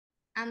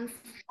I'm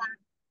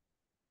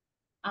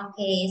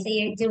Okay, so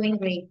you're doing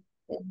great.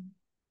 Good.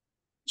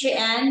 Future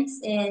ends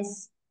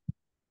is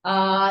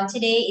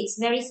today it's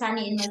very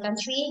sunny in my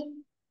country.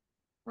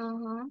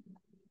 uh-huh.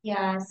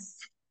 Yes.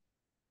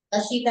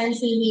 As you can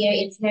see here,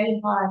 it's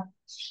very hot.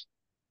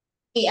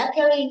 Okay,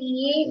 actually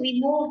we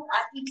move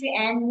our future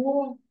end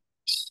move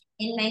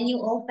in my new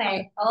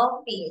office.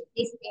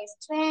 This is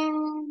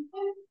trend.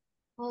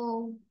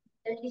 Oh,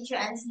 the future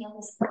ends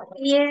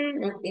here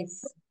like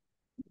this.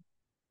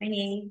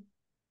 Okay.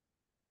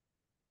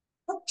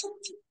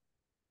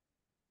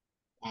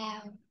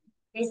 Wow.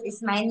 This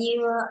is my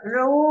new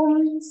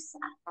rooms.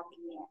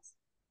 Yes.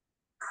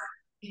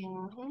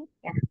 Uh-huh.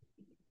 Yeah.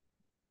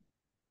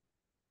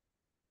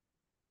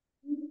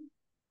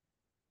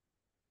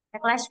 The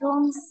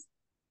classrooms.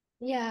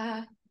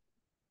 Yeah.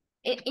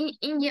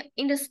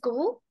 In the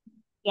school?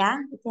 Yeah,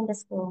 it's in the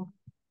school.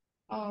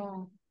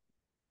 Oh.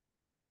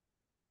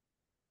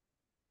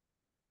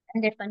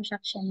 Under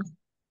construction.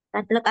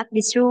 But look at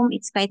this room,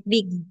 it's quite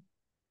big.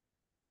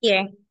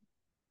 Here,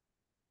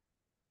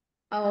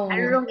 our Oh.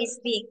 room is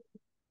big.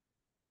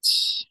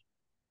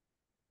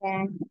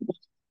 And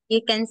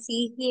you can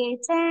see here,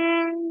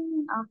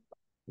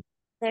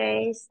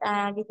 there's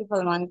a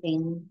beautiful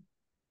mountain.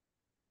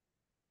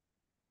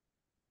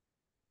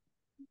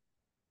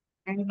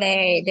 And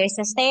there's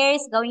a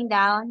stairs going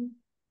down.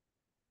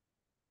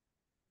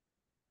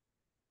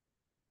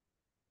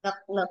 Look,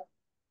 look.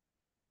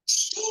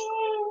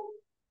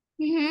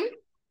 Mm-hmm.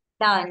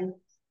 Down.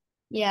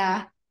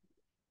 Yeah.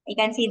 You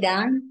can see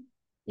down.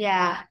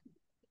 Yeah.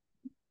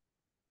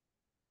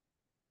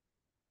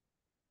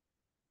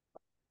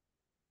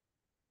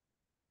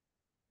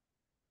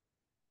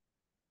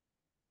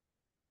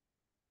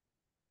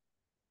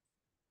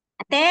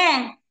 Ate,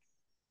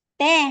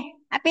 te,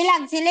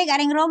 apilag sili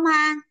garing room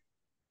ha.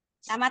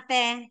 Tama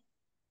te.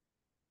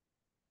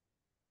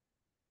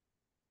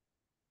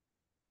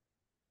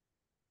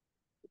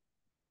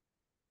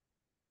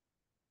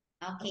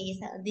 Okay,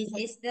 so this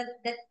is the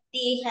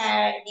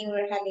they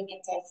were having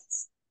a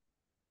test.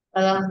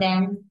 All of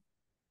them.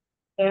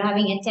 They're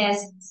having a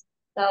test.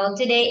 So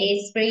today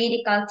is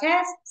periodical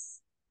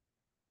tests.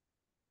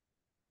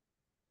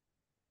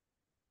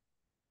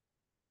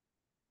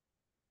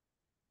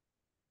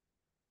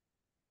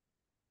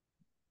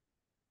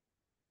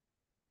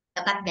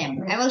 Look at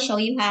them. I will show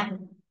you how.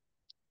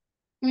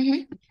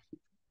 Mm-hmm.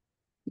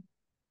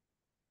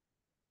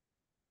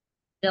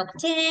 Look,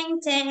 ting,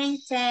 ting,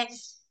 ting,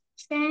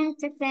 ting, ting,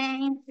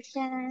 ting,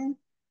 ting.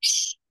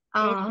 This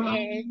Uh-huh.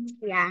 is,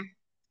 yeah,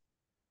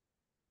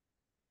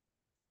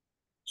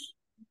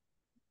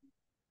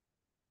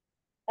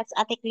 that's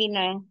attic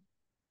cleaner,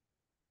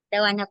 the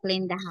one who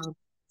cleaned the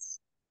house.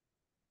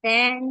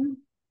 Then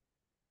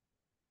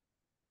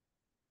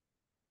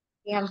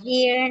we have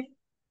here,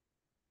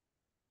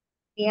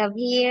 we have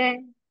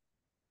here.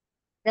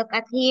 Look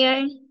at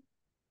here.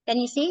 Can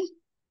you see?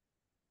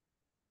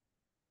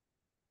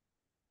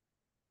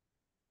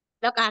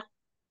 Look at,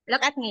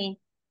 look at me.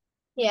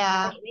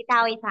 Yeah. Wait,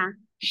 wait, ha.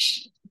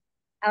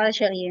 I will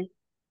show you.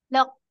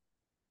 Look,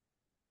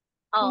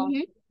 oh,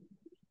 Mm-hmm.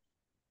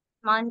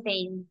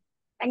 mountain.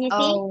 Can you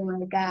see? Oh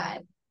my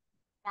God.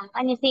 Yeah,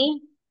 can you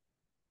see?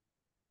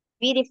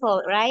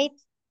 Beautiful, right?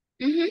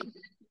 Mm-hmm.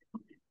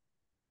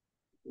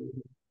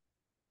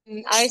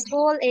 Our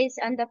school is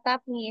on the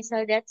top here,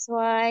 so that's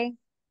why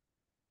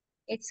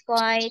it's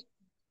quite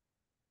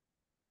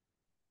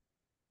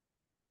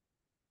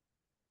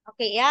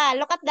okay. Yeah,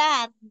 look at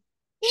that.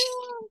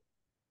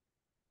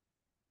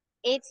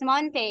 It's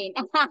mountain.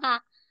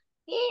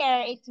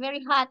 Here, it's very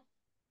hot.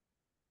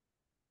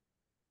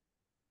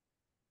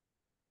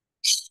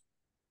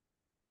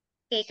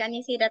 Okay, can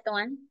you see that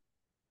one?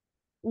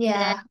 Then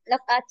Yeah.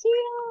 look at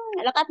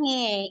you. Look at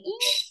me.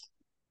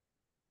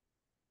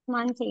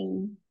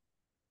 Mountain.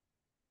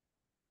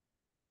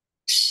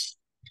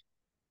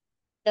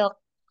 Look.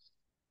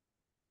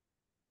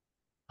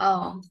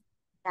 Oh.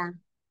 Yeah.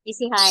 You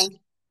see hi.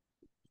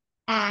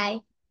 I.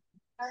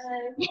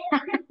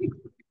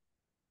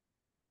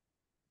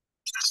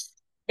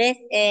 This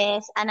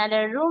is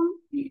another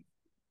room.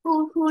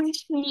 Who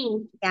is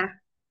me? Yeah.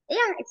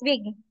 Yeah, it's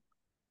big.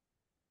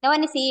 The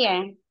one is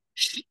here.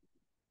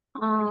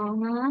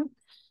 Uh-huh.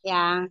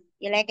 Yeah.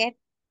 You like it?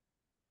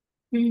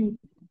 Mm.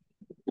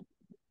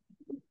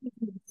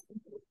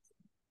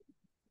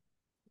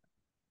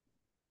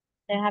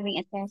 They're having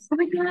a test. Oh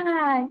my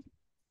God.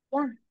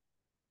 Yeah,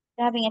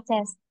 they're having a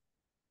test.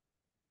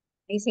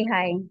 You say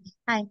hi.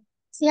 Hi.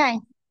 Say hi.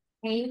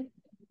 Okay.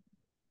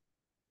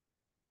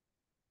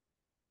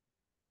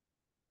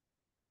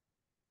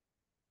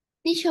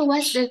 Teacher,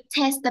 what's the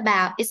test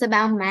about? It's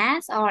about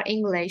math or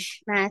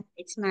English? Math.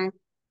 It's math.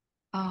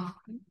 Oh.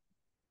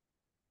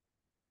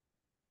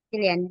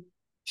 Jillian.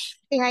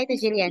 Say hi to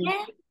Jillian.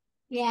 Yeah.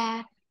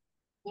 Yeah.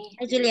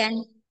 Hi,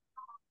 Jillian.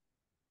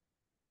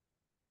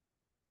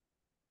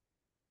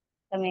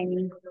 So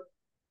many.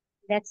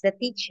 That's the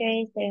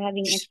teachers. They're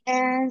having a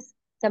test.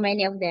 So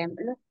many of them.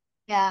 Look.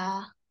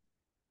 Yeah.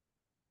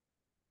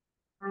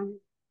 um,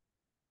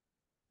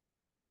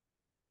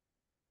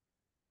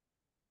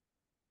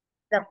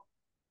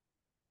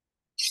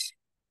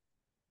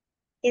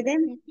 See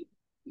them?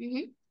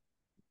 Mm-hmm.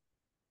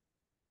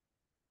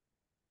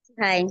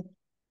 Hi.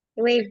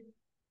 Wave.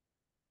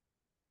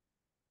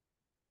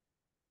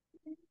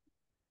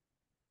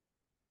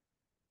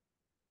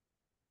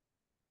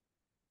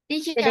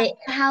 Teacher, Today.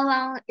 how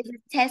long is the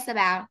test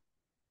about?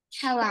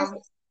 How Yes.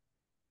 long?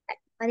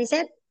 What is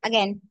it?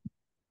 Again.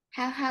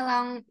 How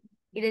long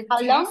is the How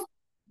long? test?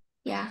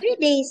 Yeah. 3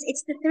 days.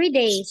 It's the 3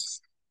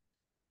 days.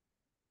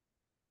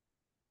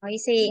 Oh, you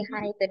say Mm-hmm.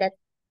 hi to that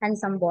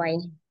handsome boy.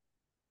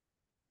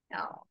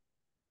 No.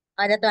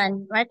 Oh, that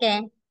one.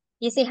 Okay.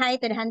 You say hi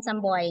to the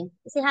handsome boy.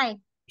 You say hi.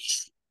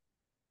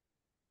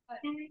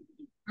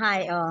 Hi.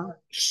 Oh,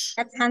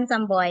 that's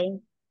handsome boy.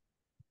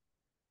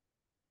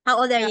 How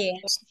old are No, you?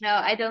 no,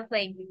 I don't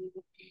think.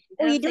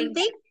 I Oh, you don't don't think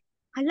that. think?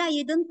 Hala,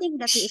 you don't think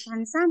that he is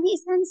handsome? He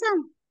is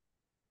handsome.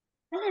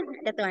 Hala,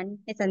 that one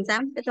is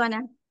handsome. That one.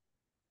 Ah.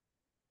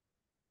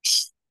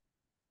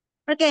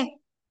 Okay.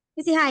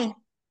 You say hi.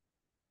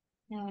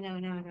 No, no,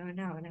 no, no,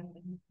 no, no.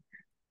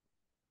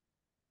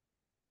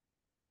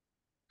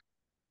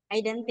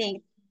 I don't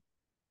think.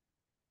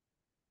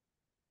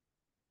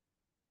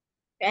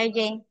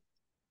 RJ.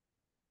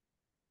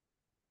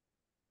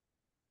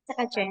 Sa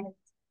katre.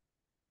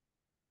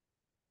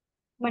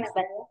 Mana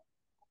ba?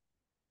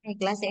 Ay,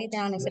 klase ito.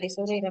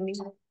 Nagsari-suri kami.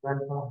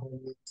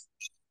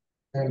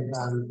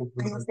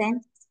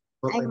 Understand?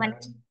 Ay, man.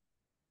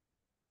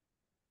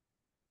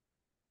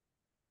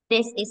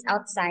 This is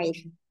outside.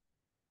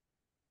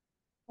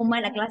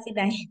 Human, a klase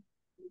dahil.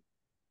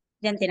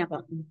 Diyan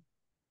tinako.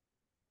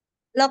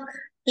 Look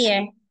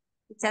here.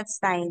 It's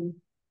outside.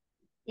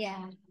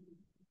 Yeah.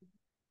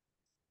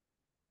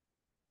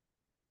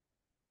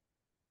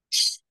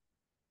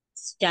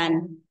 It's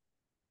done.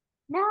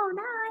 No,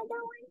 no, I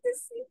don't want to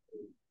see.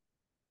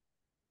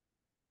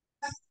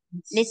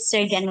 This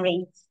surgeon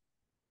ring.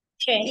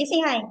 Sure. You say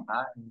hi.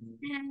 Hi.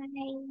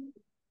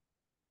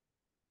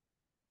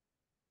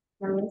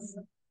 Nice.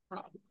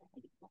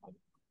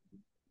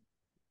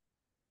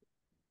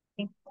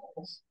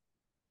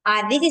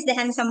 This is the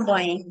handsome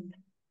boy.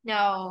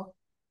 No.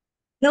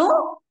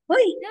 No?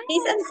 Hoy,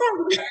 he's No. handsome.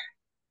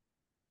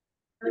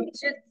 We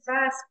should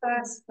pass,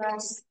 pass,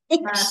 pass,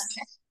 pass.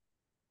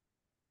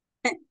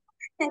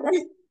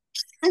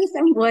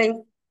 Handsome boy.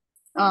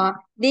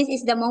 This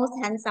is the most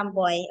handsome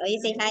boy. Oh, you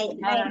say hi.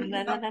 No, Hi. no,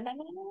 no, no, no, no,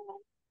 no, no.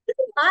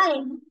 Hi.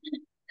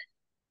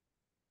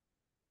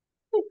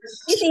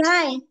 You say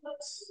hi.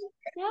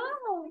 No.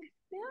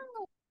 No.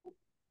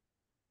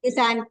 This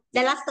one,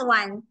 the last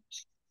one.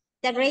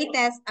 The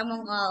greatest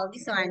among all.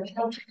 This one.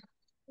 Oh,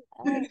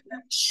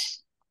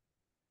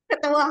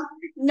 Katawa.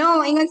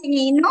 No, ingon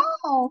sige, no.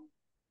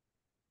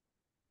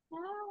 no.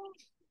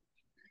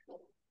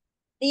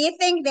 Do you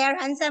think they're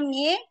handsome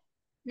ni?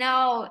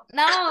 No,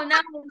 no, no,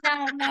 no,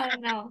 no,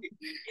 no.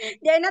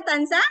 They're not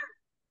handsome?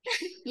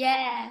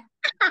 Yeah.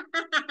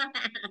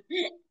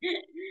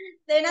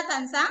 They're not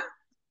handsome?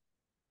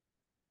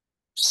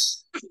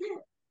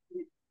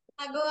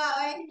 Agawa,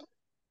 oy.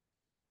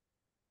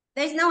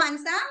 There's no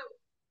handsome?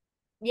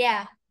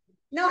 Yeah.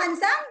 No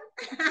handsome?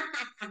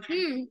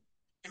 Hmm.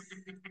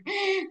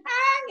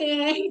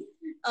 Okay.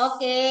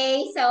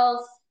 Okay, so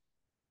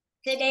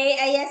today,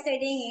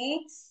 yesterday,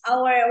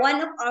 our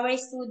one of our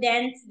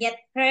students get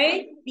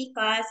hurt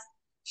because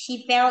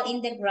she fell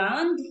in the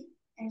ground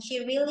and she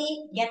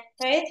really get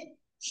hurt.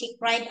 She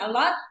cried a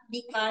lot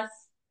because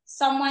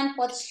someone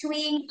put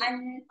swing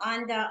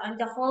on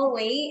the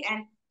hallway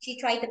and she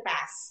tried to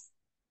pass.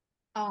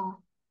 Oh,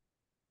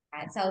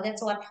 So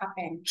that's what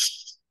happened.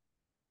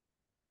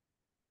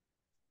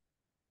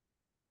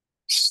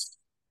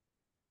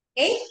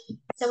 Okay,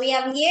 so we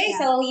have here, yeah.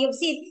 so you've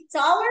seen, so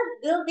our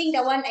building,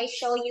 the one I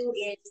show you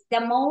is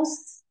the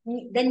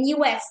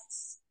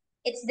newest.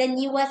 It's the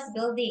newest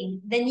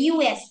building, the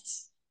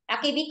newest.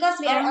 Okay, because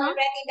we are Uh-huh.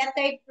 already in the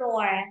third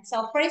floor.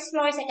 So first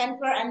floor, second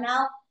floor, and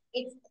now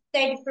it's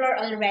third floor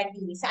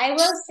already. So I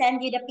will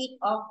send you the pic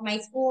of my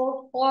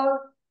school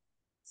for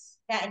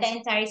the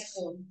entire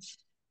school.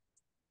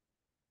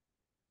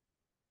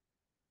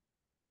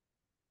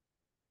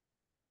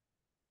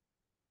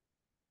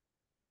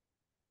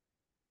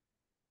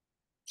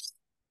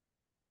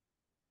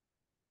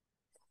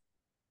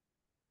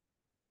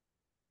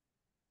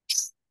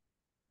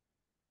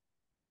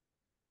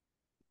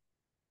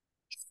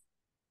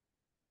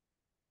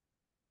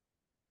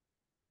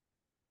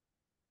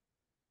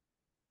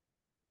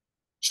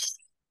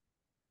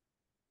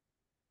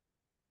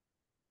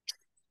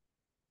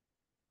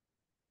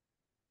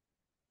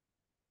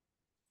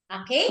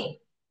 Okay.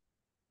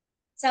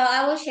 So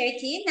I will share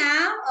to you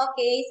now.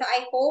 Okay, so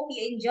I hope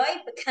you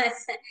enjoy because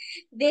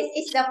this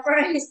is the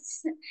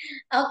first.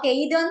 Okay,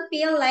 you don't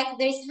feel like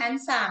there's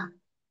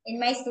handsome in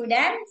my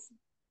students.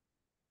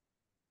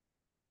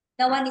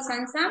 No one is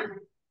handsome.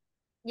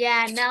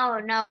 Yeah, no,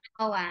 no,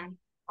 no one.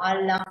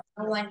 Allah,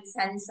 no one is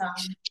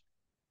handsome.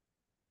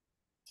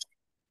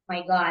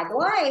 My God,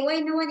 why? Why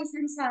no one is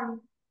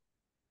handsome?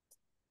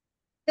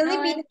 No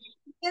Filipino one.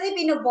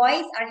 Filipino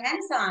boys are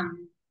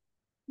handsome.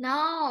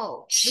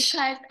 No,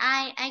 because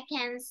I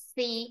can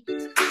see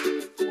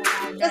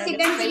Because you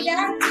the can see screen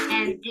that?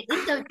 and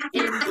it's so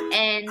You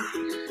and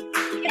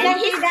can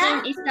his see screen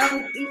that?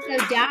 is so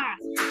dark.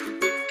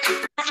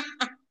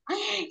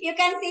 You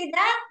can see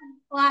that?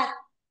 What?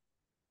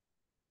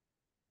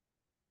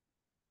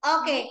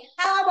 Hmm? Okay.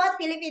 How about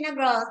Filipino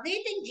girls? Do you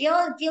think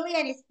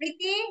Jillian is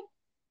pretty?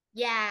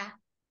 Yeah.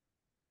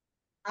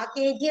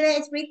 Okay, Jillian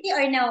is pretty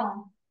or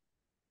no?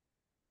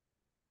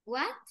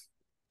 What?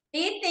 Do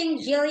you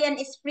think Jillian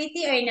is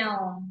pretty or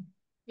no?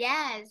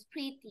 Yes,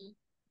 pretty.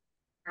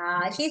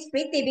 She's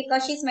pretty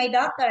because she's my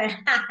daughter.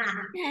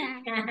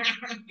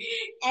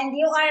 And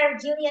you are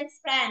Jillian's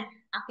friend.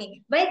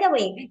 Okay. By the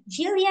way,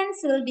 Jillian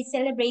will be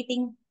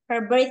celebrating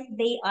her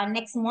birthday on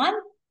next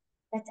month.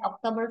 That's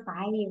October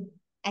 5.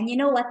 And you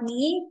know what,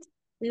 me?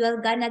 We will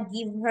gonna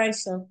give her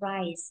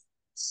surprise.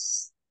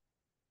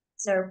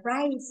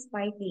 Surprise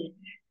party.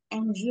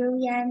 And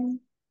Jillian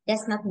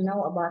does not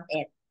know about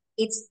it.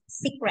 It's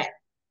secret.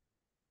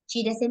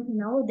 She doesn't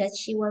know that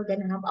she will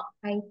gonna have a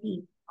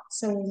party.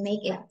 So we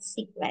make it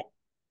secret.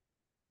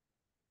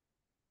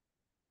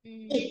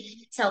 Mm,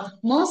 So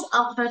most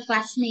of her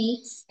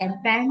classmates and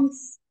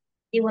friends,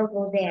 they will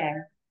go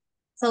there.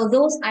 So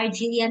those are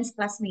Jillian's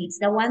classmates.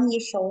 The one you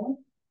show,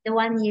 the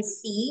one you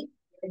see,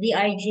 they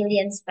are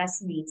Jillian's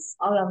classmates,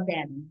 all of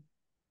them.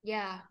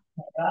 yeah.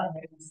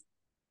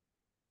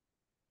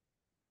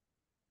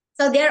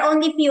 So there are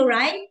only few,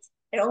 right?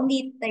 There are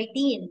only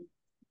 13.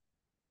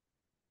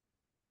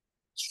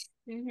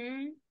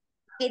 Mm-hmm.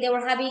 Okay, they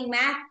were having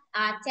math,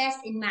 test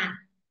in math.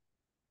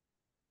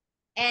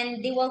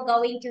 And they were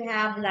going to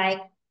have like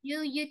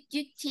You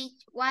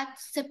teach what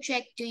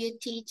subject do you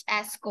teach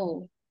at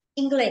school?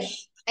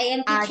 English. I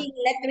am Uh teaching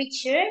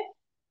literature,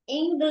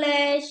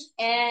 English,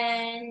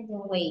 and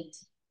wait,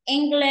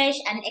 English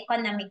and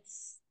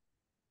economics.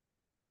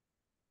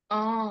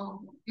 oh.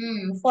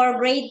 For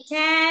grade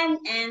 10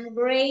 and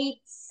grade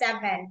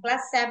 7, class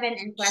 7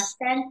 and class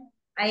 10,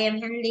 I am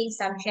handling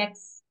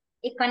subjects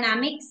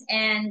economics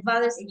and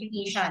values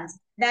education.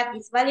 That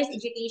is, values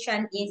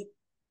education is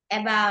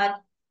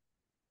about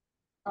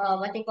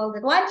what they call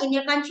that one. In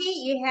your country,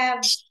 you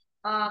have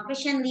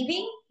Christian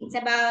living. It's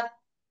about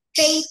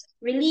faith,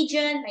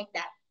 religion, like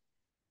that.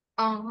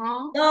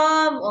 Uh-huh.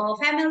 Love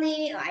or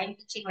family, I'm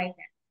teaching like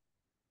that.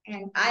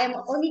 And I am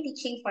only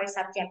teaching for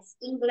subjects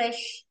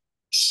English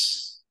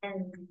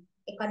and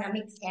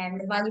economics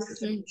and values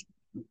Mm. education.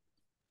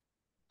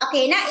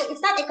 Okay, now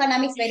it's not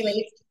economics, by the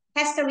way. It's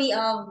history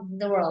of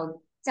the world.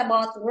 It's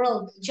about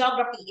world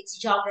geography. It's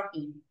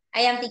geography.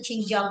 I am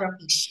teaching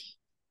geography.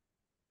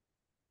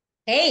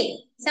 Okay,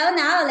 so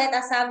now let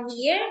us have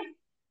here.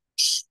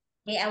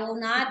 Okay, I will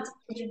not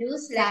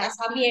introduce. Let us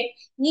have here.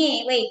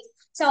 Yeah, wait.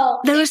 So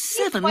There in are this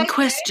 7 quarter,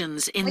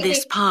 questions in wait, this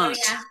wait, sorry.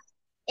 part.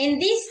 In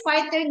this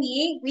quarter,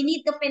 we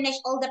need to finish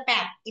all the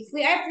PEP. If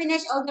we are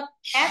finished all the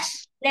PEP,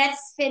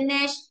 let's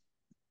finish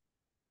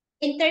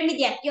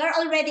intermediate. You're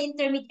already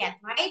intermediate,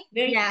 right?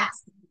 Very Yeah.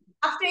 fast.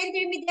 After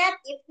intermediate,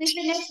 if we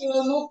finish, we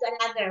will move to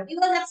another. We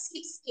will not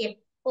skip.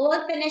 We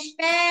will finish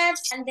PEP,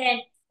 and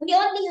then we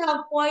only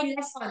have 4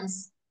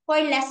 lessons.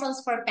 4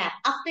 lessons for PEP.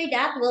 After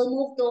that, we'll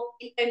move to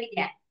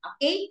intermediate.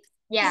 Okay?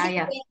 Yeah, Listen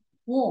yeah. to it.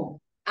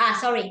 No.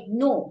 Sorry.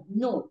 No.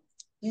 No.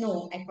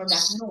 No. I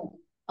forgot. No.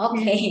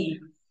 Mm. Okay.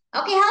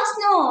 Okay, how's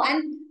no?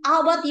 And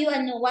how about you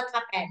and no? What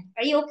happened?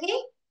 Are you okay?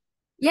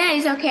 Yeah,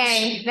 it's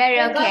okay. Very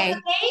Your guys okay.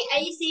 okay?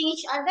 Are you seeing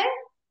each other?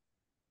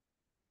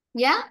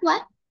 Yeah,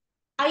 what?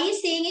 Are you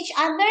seeing each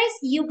other's?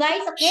 You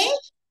guys okay?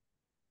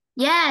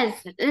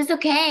 Yes, it's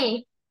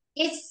okay.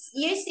 It's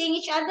you seeing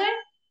each other?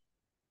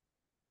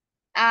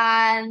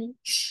 Um,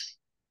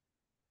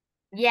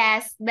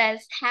 yes, but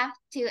have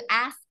to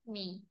ask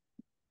me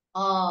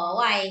Oh,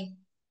 why?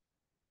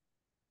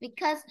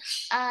 because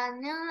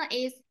no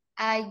is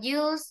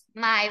use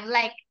my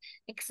like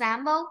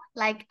example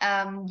like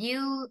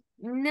you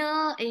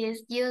no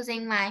is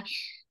using my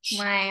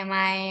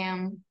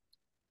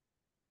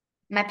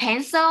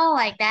pencil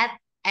like that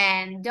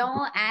and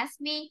don't ask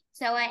me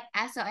so I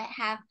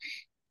have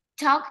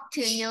talk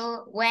to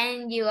you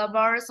when you are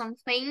borrow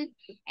something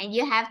and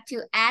you have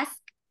to ask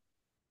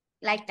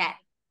like that.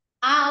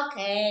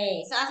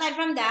 Okay. So aside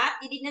from that,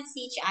 you did not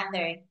see each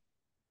other.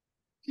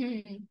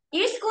 Hmm.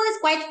 Your school is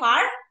quite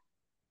far.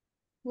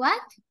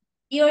 What?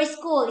 Your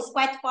school is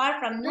quite far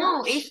from Nu.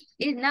 No, it's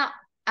not.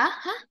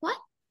 Huh? What?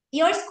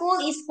 Your school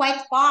is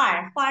quite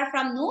far. Far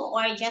from Nu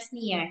or just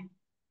near?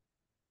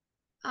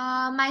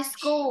 My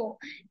school.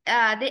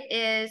 This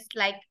is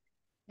like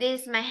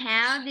this my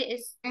house. This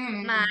is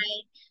my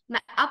Mm.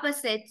 my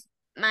opposite.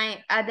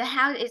 My the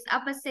house is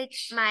opposite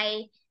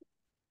my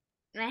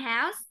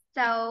house.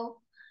 So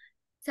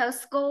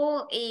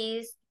school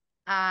is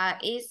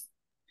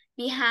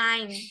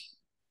behind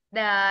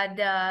that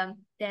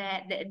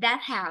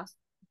house.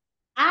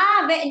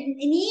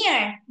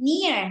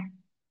 Near.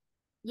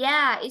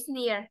 Yeah, it's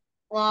near.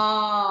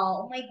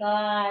 Wow. Oh my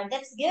God.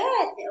 That's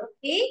good.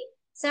 Okay.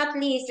 So at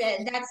least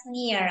that's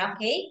near.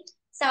 Okay.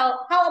 So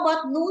how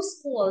about new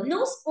school?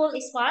 New school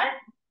is far?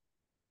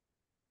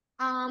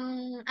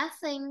 I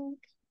think.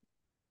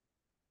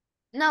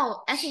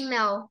 No, I think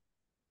no.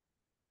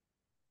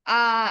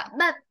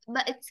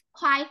 But it's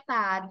quite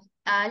far.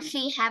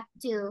 She have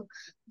to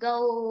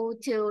go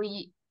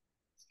to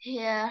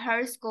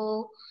her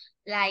school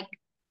like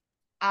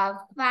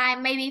 5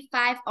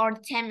 or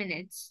 10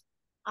 minutes.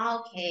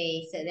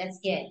 Okay, so that's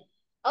good.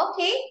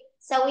 Okay,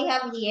 so we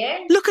have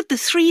here. Look at the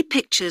 3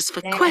 pictures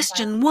for Then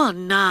question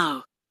 1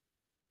 now.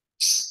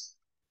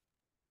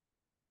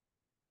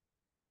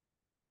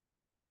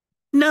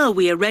 Now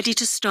we are ready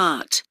to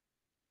start.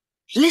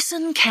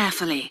 Listen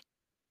carefully.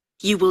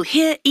 You will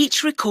hear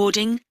each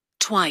recording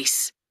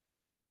twice.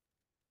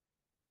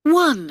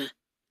 1.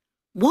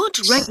 What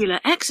regular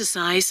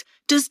exercise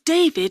does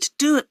David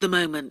do at the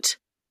moment?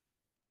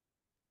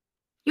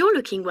 You're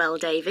looking well,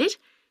 David.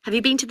 Have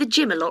you been to the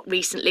gym a lot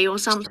recently or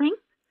something?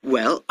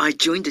 Well, I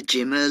joined a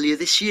gym earlier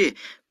this year,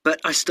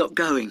 but I stopped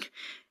going.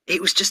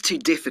 It was just too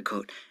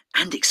difficult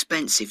and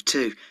expensive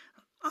too.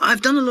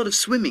 I've done a lot of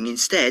swimming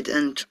instead,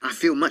 and I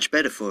feel much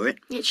better for it.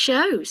 It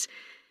shows.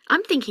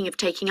 I'm thinking of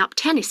taking up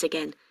tennis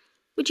again.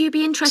 Would you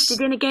be interested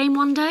in a game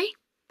one day?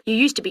 You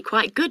used to be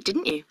quite good,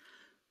 didn't you?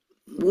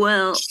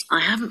 Well, I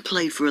haven't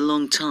played for a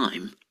long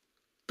time,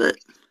 but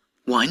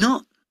why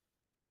not?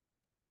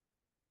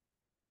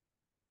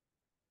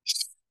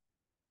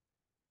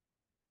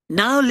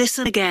 Now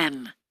listen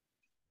again.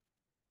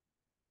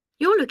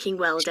 You're looking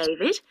well,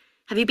 David.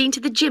 Have you been to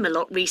the gym a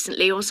lot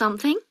recently or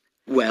something?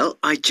 Well,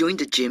 I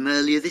joined a gym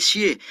earlier this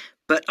year,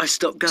 but I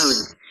stopped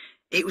going.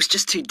 It was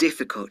just too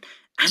difficult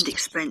and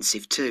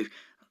expensive too.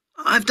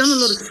 I've done a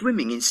lot of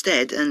swimming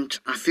instead, and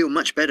I feel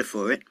much better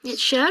for it. It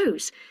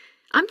shows.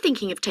 I'm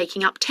thinking of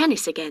taking up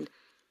tennis again.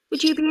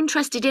 Would you be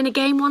interested in a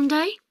game one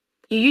day?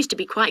 You used to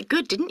be quite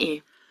good, didn't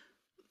you?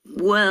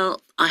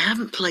 Well, I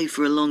haven't played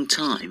for a long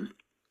time,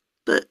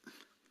 but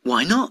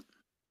why not?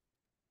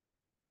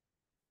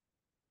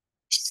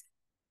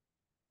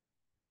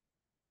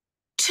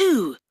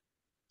 Two.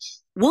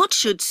 What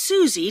should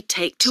Susie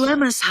take to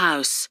Emma's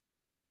house?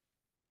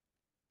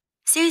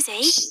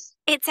 Susie,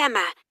 it's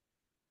Emma.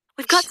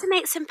 We've got to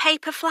make some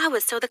paper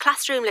flowers so the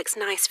classroom looks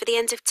nice for the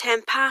end of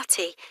term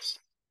party.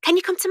 Can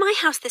you come to my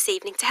house this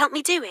evening to help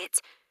me do it?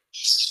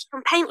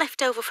 Some paint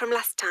left over from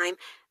last time,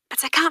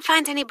 but I can't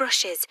find any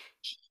brushes.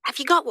 Have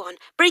you got one?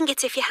 Bring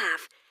it if you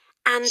have.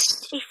 And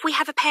if we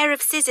have a pair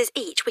of scissors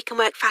each, we can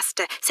work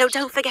faster, so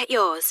don't forget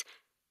yours.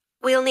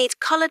 We'll need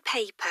coloured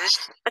paper,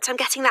 but I'm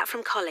getting that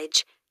from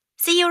college.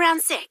 See you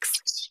around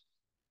 6.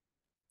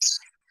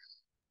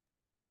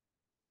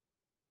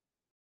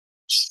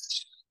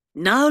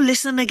 Now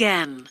listen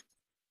again.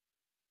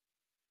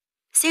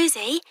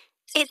 Susie,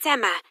 it's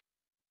Emma.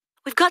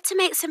 We've got to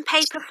make some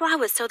paper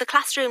flowers so the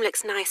classroom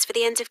looks nice for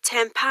the end of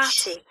term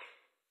party.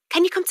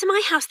 Can you come to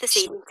my house this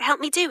evening to help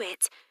me do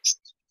it?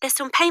 There's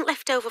some paint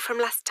left over from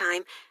last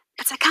time,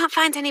 but I can't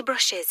find any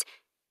brushes.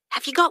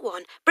 Have you got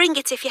one? Bring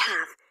it if you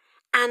have.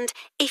 And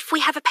if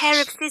we have a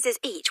pair of scissors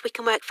each, we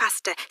can work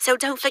faster, so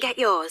don't forget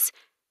yours.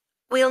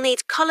 We'll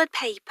need coloured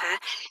paper,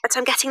 but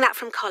I'm getting that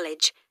from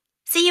college.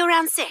 See you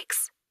around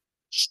 6.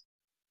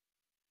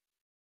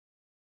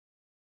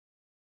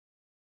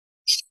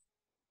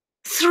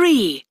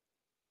 3.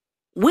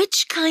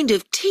 Which kind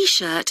of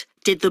T-shirt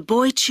did the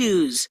boy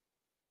choose?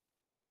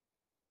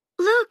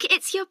 Look,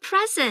 it's your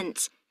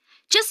present.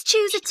 Just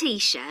choose a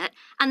T-shirt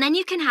and then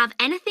you can have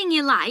anything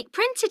you like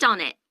printed on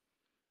it.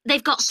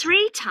 They've got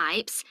 3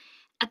 types,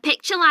 a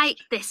picture like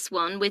this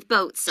one with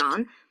boats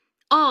on,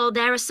 or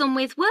there are some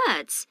with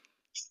words.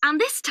 And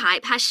this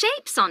type has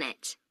shapes on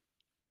it.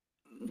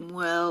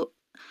 Well,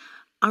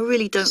 I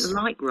really don't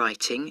like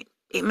writing.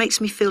 It makes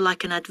me feel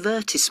like an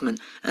advertisement,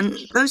 and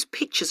those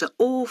pictures are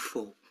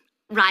awful.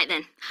 Right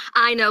then,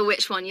 I know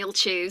which one you'll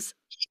choose.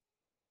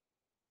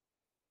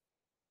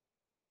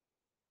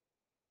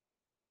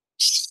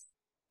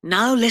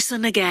 Now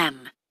listen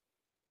again.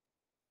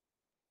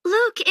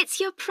 Look, it's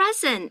your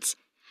present.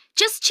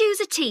 Just choose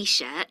a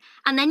T-shirt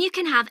and then you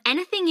can have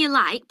anything you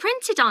like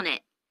printed on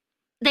it.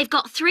 They've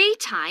got 3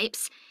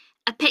 types,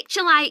 a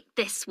picture like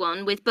this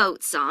one with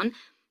boats on,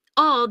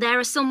 or there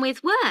are some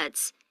with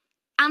words.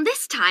 And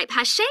this type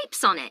has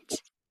shapes on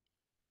it.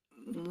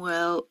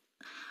 Well,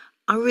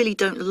 I really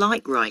don't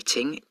like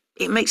writing.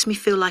 It makes me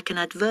feel like an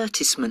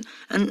advertisement,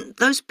 and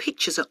those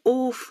pictures are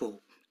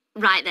awful.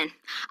 Right then,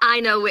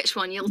 I know which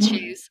one you'll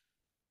choose.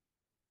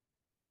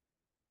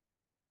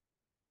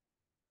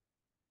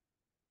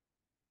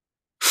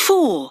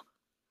 4.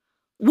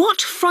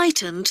 What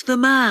frightened the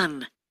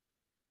man?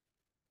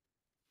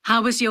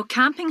 How was your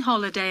camping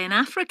holiday in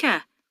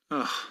Africa?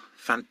 Oh,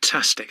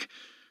 fantastic.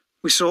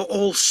 We saw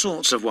all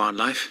sorts of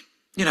wildlife.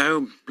 You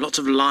know, lots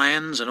of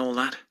lions and all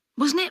that.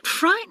 Wasn't it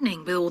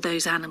frightening with all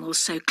those animals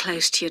so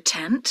close to your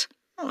tent?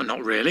 Oh,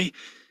 not really.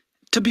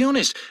 To be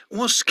honest,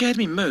 what scared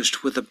me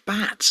most were the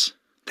bats.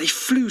 They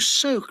flew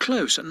so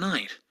close at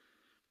night.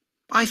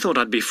 I thought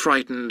I'd be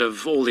frightened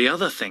of all the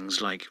other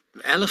things, like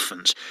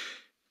elephants.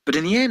 But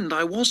in the end,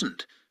 I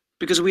wasn't,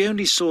 because we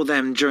only saw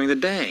them during the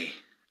day,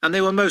 and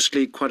they were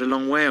mostly quite a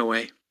long way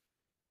away.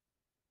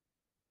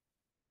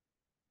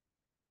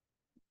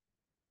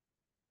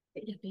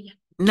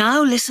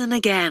 Now listen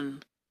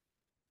again.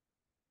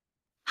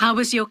 How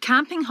was your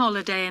camping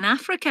holiday in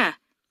Africa?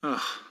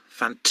 Oh,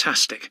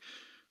 fantastic.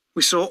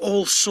 We saw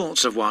all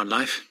sorts of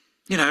wildlife.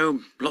 You know,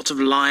 lots of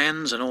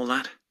lions and all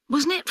that.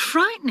 Wasn't it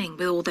frightening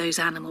with all those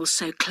animals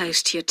so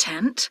close to your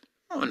tent?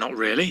 Oh, not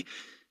really.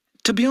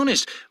 To be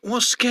honest,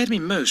 what scared me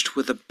most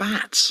were the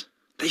bats.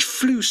 They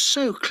flew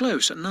so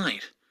close at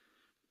night.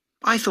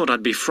 I thought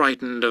I'd be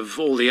frightened of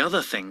all the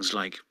other things,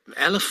 like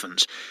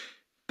elephants,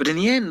 but in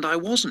the end I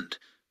wasn't,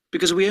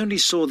 because we only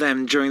saw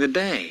them during the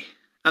day,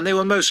 and they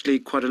were mostly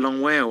quite a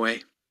long way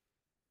away.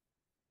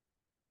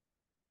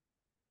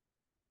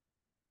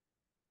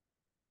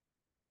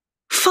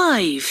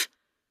 Five.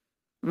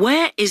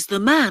 Where is the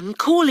man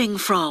calling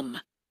from?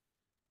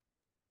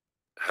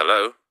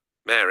 Hello,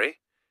 Mary?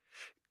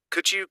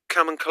 Could you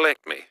come and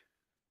collect me?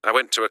 I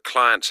went to a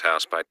client's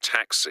house by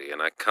taxi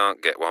and I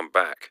can't get one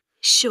back.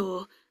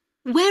 Sure.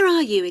 Where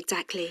are you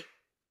exactly?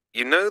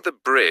 You know the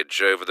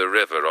bridge over the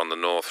river on the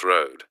North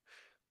Road?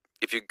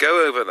 If you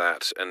go over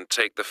that and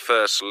take the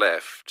first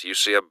left, you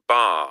see a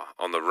bar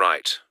on the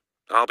right.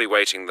 I'll be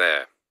waiting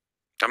there.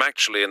 I'm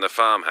actually in the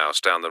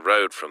farmhouse down the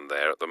road from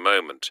there at the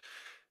moment.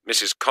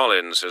 Mrs.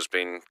 Collins has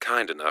been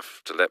kind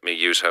enough to let me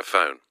use her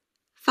phone.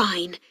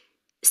 Fine.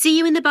 See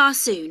you in the bar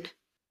soon.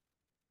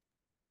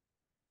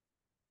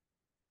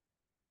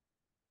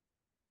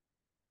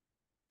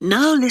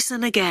 Now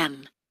listen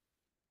again.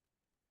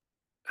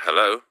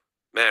 Hello,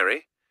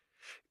 Mary?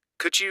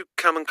 Could you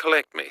come and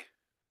collect me?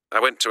 I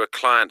went to a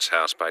client's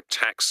house by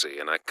taxi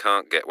and I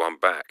can't get one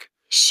back.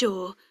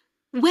 Sure.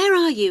 Where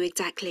are you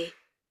exactly?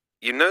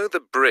 You know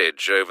the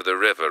bridge over the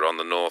river on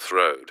the North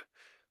Road?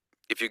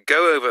 If you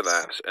go over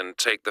that and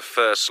take the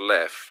first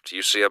left,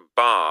 you see a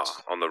bar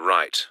on the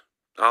right.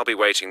 I'll be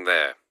waiting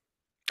there.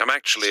 I'm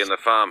actually in the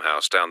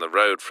farmhouse down the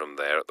road from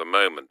there at the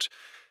moment.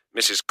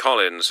 Mrs.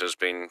 Collins has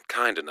been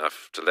kind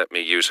enough to let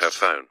me use her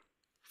phone.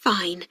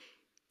 Fine.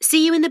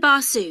 See you in the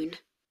bar soon.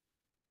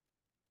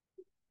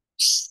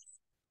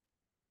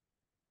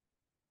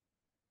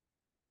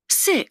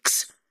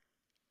 Six.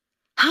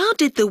 How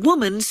did the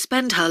woman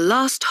spend her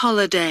last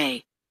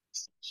holiday?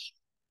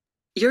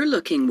 You're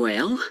looking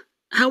well.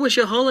 How was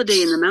your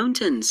holiday in the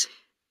mountains?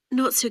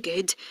 Not so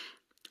good.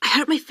 I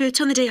hurt my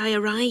foot on the day I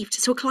arrived,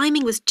 so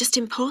climbing was just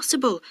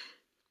impossible.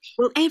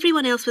 While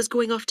everyone else was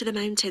going off to the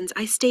mountains,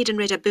 I stayed and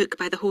read a book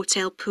by the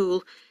hotel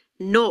pool.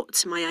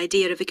 Not my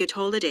idea of a good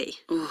holiday.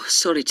 Oh,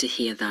 sorry to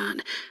hear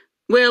that.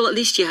 Well, at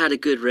least you had a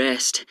good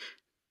rest.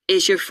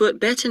 Is your foot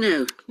better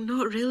now?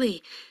 Not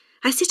really.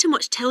 I sit and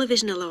watch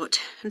television a lot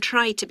and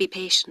try to be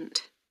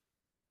patient.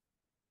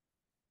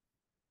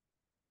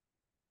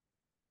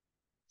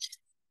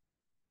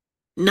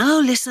 Now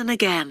listen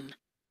again.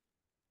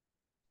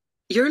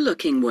 You're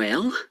looking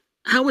well.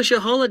 How was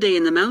your holiday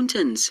in the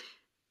mountains?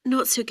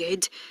 Not so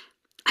good.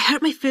 I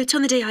hurt my foot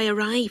on the day I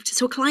arrived,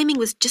 so climbing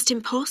was just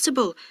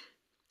impossible.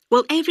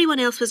 While everyone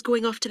else was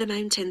going off to the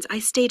mountains, I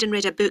stayed and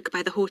read a book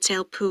by the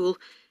hotel pool.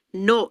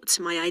 Not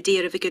my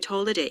idea of a good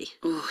holiday.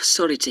 Oh,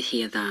 sorry to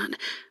hear that.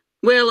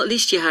 Well, at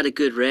least you had a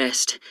good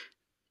rest.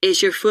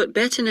 Is your foot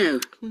better now?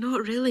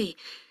 Not really.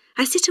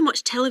 I sit and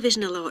watch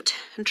television a lot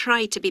and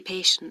try to be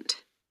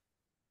patient.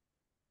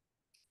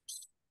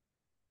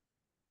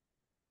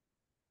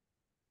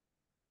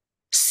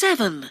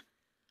 Seven.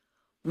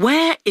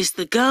 Where is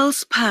the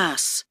girl's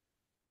purse?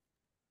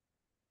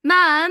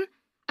 Mum,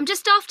 I'm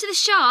just off to the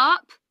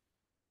shop.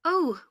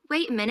 Oh,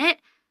 wait a minute.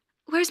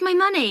 Where's my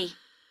money?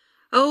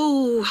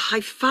 Oh, I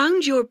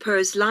found your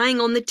purse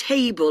lying on the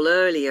table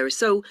earlier,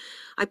 so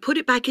I put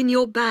it back in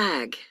your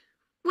bag.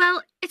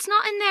 Well, it's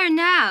not in there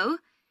now.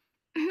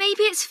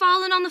 Maybe it's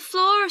fallen on the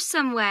floor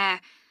somewhere.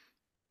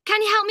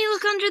 Can you help me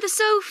look under the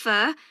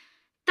sofa?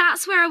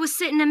 That's where I was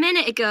sitting a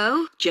minute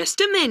ago. Just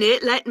a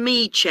minute, let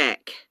me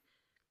check.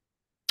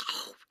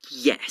 Oh,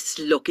 yes,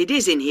 look, it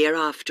is in here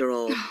after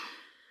all.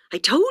 I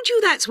told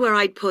you that's where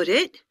I'd put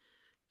it.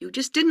 You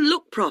just didn't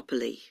look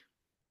properly.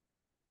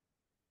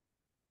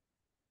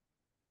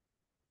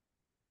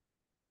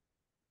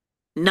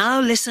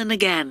 Now listen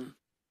again.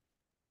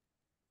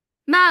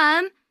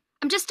 Mum,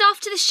 I'm just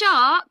off to the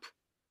shop.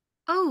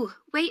 Oh,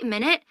 wait a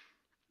minute.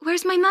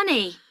 Where's my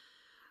money?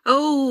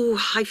 Oh,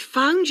 I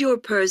found your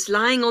purse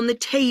lying on the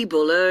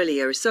table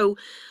earlier, so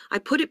I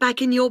put it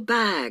back in your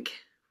bag.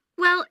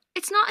 Well,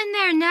 it's not in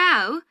there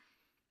now.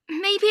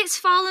 Maybe it's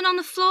fallen on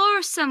the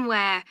floor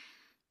somewhere.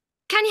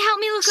 Can you help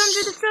me look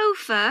under the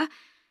sofa?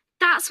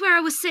 That's where I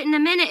was sitting a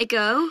minute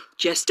ago.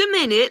 Just a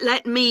minute,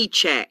 let me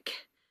check.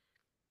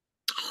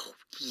 Oh,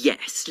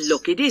 yes,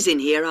 look, it is in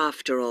here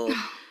after all.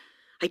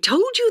 I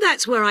told you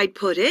that's where I'd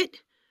put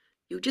it.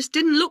 You just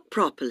didn't look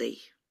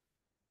properly.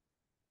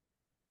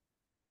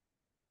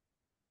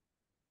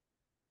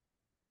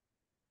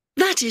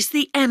 That is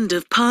the end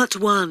of part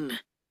 1.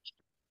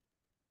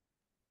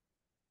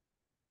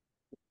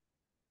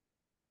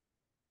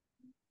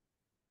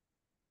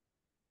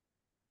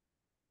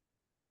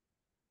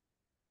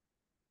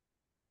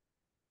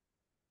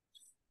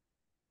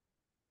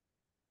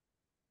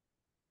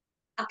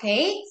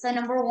 Okay, so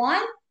number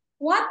 1,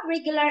 what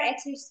regular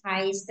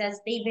exercise does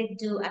David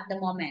do at the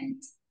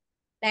moment?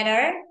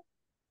 Letter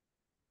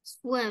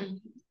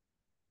Swim.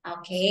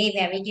 Okay,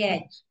 very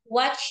good.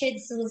 What should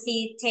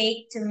Susie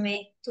take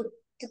to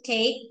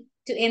take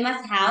to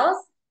Emma's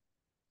house?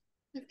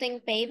 Putting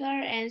paper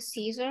and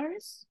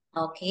scissors.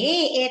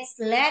 Okay, it's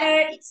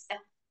a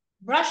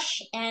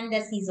brush and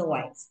the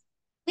scissors.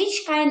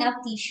 Which kind of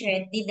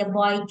t-shirt did the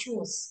boy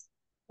choose?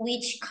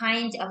 Which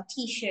kind of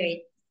t-shirt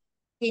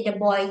did the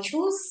boy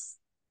choose?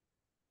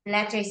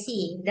 Letter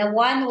C, the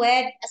one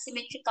with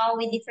asymmetrical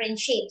with different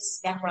shapes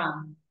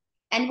background.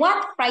 And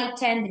what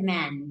frightened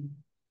man?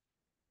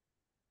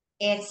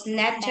 It's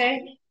letter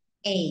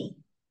A.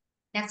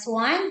 Next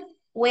one,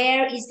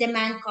 where is the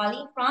man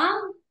calling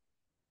from?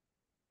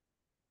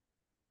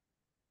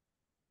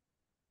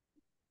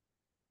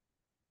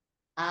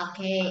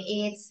 Okay,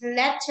 it's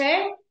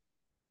letter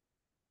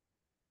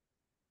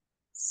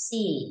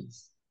C.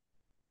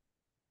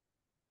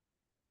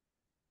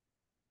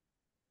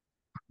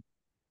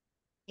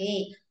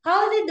 Okay,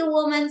 how did the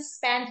woman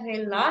spend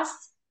her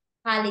last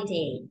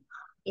holiday?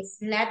 It's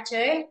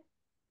letter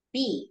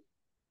B.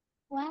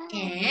 Wow.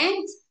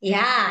 And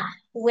yeah,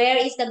 where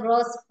is the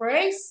girl's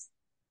purse?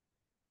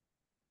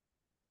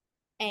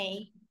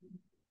 A.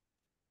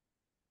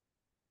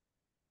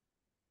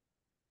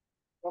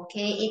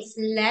 Okay, it's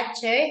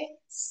letter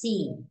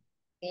C.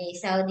 Okay,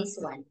 so this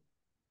one.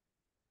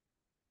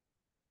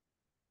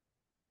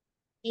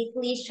 Okay,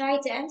 please try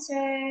to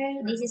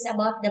answer. This is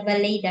about the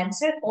ballet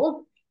dancer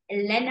called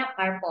Elena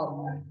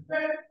Karpov.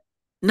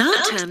 Now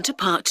turn to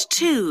part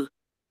 2,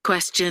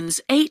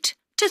 questions 8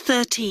 to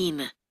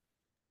 13.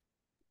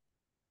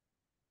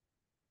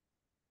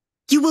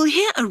 You will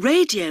hear a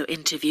radio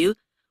interview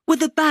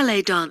with a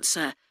ballet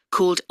dancer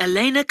called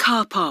Elena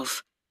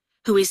Karpov,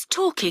 who is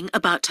talking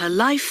about her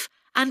life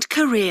and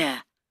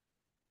career.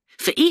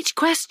 For each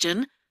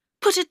question,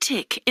 put a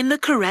tick in the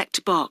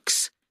correct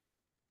box.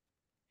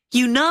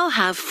 You now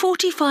have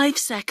 45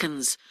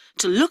 seconds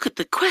to look at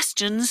the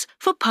questions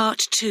for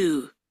part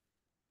 2.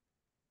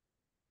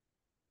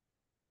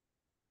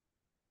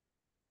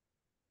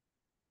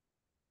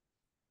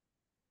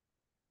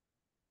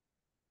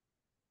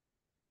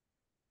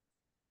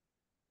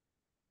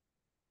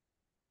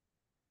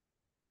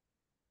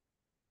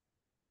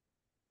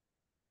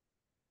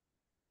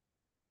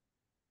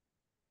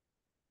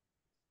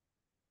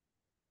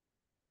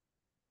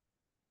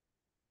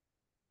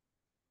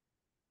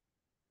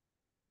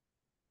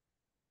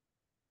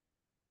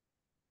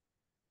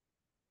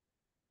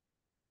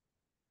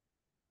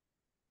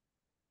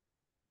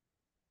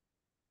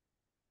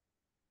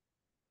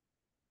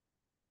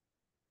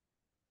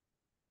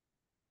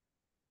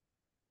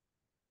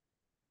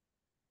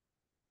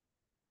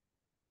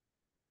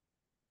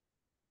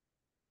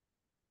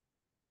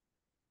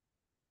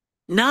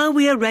 Now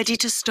we are ready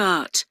to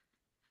start.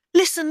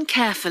 Listen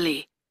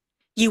carefully.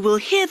 You will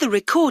hear the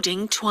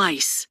recording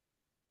twice.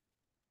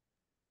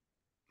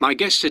 My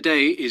guest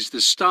today is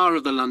the star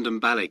of the London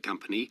Ballet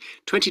Company,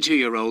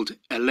 22-year-old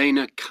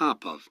Elena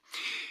Karpov.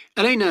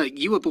 Elena,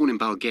 you were born in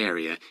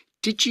Bulgaria.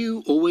 Did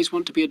you always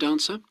want to be a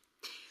dancer?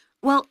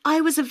 Well, I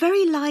was a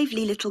very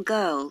lively little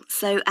girl,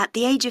 so at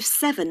the age of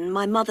 7,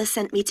 my mother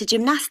sent me to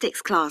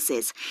gymnastics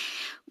classes.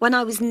 When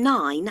I was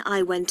 9,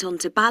 I went on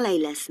to ballet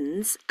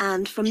lessons,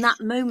 and from that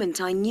moment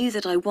I knew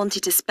that I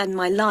wanted to spend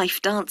my life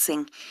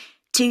dancing.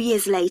 2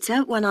 years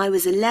later, when I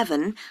was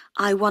 11,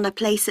 I won a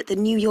place at the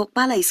New York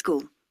Ballet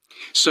School.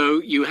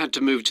 So you had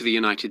to move to the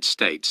United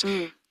States.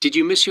 Did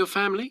you miss your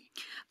family?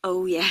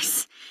 Oh,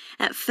 yes.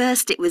 At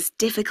first it was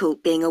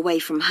difficult being away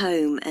from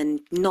home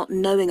and not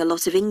knowing a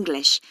lot of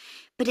English,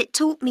 but it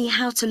taught me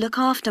how to look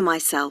after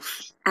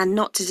myself and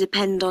not to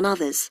depend on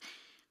others.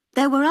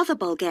 There were other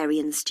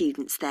Bulgarian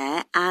students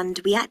there, and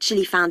we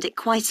actually found it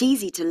quite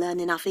easy to learn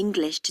enough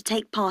English to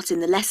take part in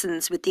the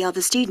lessons with the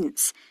other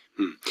students.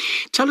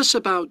 Tell us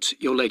about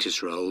your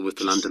latest role with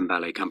the London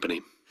Ballet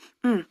Company.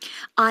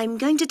 I'm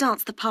going to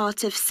dance the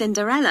part of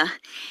Cinderella.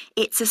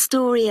 It's a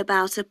story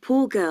about a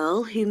poor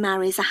girl who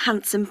marries a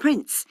handsome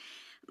prince.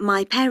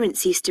 My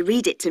parents used to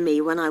read it to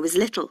me when I was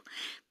little.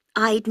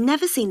 I'd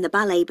never seen the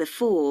ballet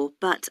before,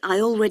 but I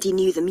already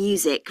knew the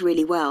music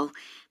really well.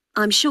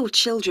 I'm sure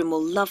children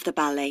will love the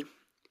ballet.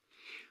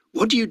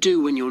 What do you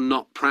do when you're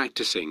not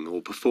practicing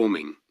or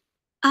performing?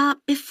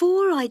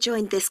 Before I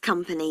joined this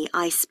company,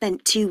 I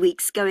spent 2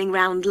 weeks going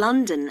round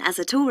London as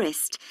a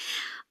tourist.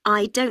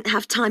 I don't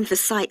have time for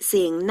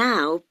sightseeing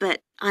now,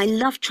 but I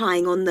love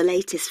trying on the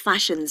latest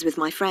fashions with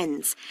my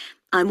friends.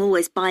 I'm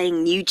always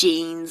buying new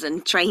jeans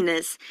and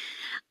trainers.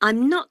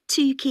 I'm not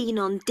too keen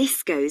on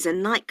discos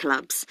and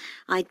nightclubs.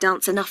 I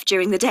dance enough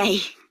during the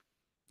day.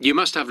 You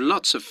must have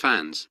lots of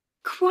fans.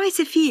 Quite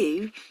a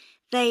few.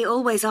 They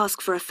always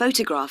ask for a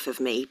photograph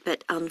of me,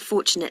 but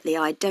unfortunately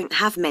I don't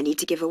have many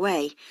to give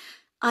away.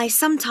 I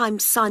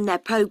sometimes sign their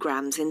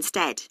programmes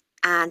instead,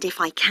 and if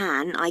I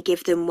can, I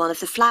give them one of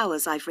the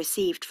flowers I've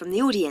received from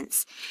the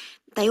audience.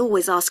 They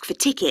always ask for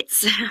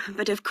tickets,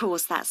 but of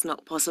course that's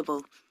not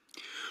possible.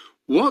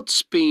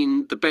 What's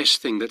been the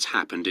best thing that's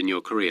happened in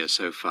your career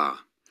so far?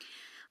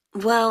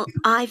 Well,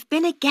 I've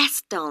been a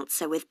guest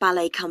dancer with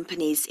ballet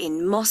companies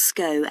in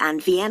Moscow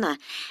and Vienna,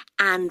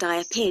 and I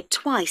appeared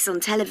twice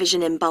on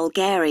television in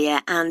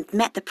Bulgaria and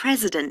met the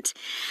president.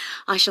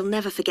 I shall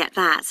never forget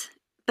that.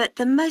 But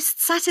the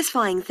most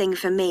satisfying thing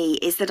for me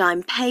is that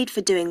I'm paid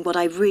for doing what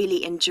I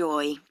really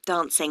enjoy,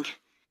 dancing.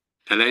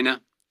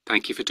 Elena,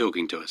 thank you for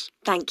talking to us.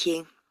 Thank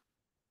you.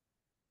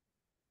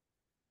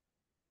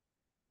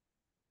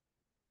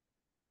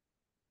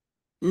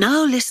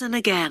 Now listen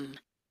again.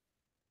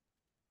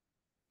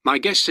 My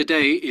guest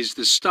today is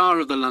the star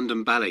of the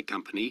London Ballet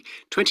Company,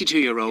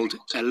 22-year-old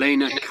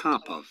Elena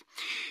Karpov.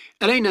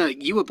 Elena,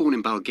 you were born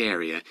in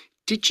Bulgaria.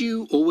 Did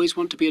you always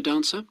want to be a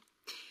dancer?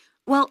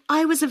 Well,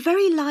 I was a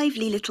very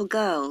lively little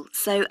girl,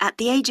 so at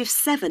the age of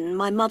 7,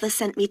 my mother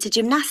sent me to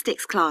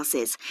gymnastics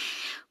classes.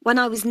 When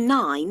I was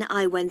 9,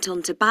 I went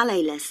on to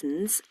ballet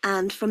lessons,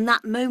 and from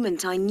that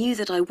moment I knew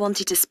that I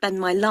wanted to spend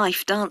my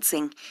life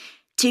dancing.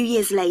 2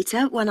 years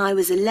later, when I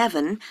was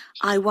 11,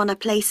 I won a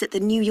place at the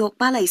New York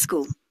Ballet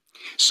School.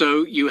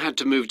 So you had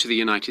to move to the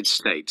United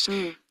States.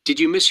 Did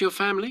you miss your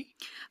family?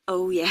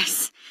 Oh,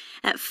 yes.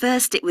 At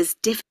first it was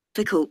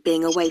difficult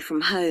being away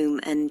from home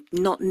and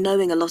not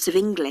knowing a lot of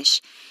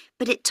English,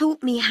 but it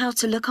taught me how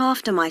to look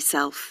after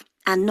myself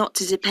and not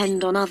to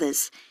depend on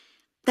others.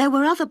 There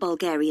were other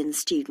Bulgarian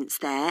students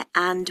there,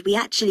 and we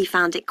actually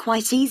found it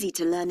quite easy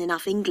to learn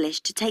enough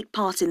English to take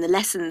part in the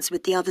lessons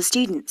with the other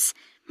students.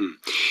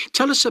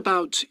 Tell us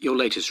about your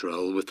latest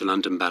role with the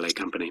London Ballet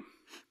Company.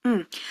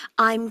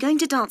 I'm going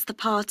to dance the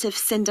part of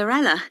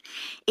Cinderella.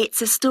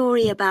 It's a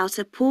story about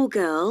a poor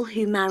girl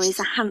who marries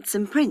a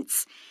handsome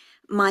prince.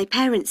 My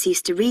parents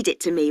used to read it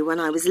to me when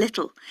I was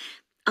little.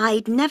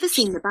 I'd never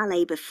seen the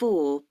ballet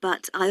before,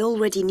 but I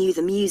already knew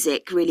the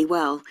music really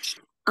well.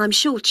 I'm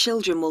sure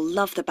children will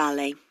love the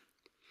ballet.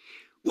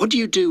 What do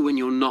you do when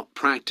you're not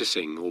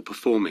practicing or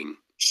performing?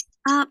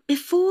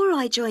 Before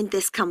I joined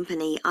this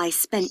company, I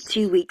spent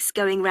 2 weeks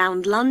going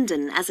round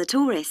London as a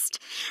tourist.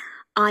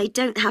 I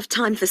don't have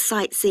time for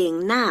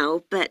sightseeing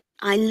now, but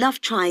I love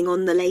trying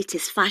on the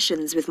latest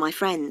fashions with my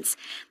friends.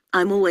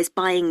 I'm always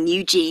buying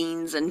new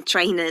jeans and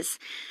trainers.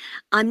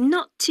 I'm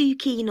not too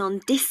keen on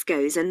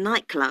discos and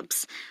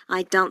nightclubs.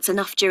 I dance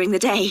enough during the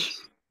day.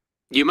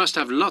 You must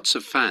have lots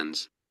of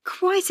fans.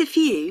 Quite a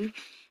few.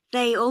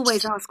 They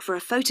always ask for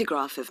a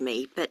photograph of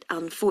me, but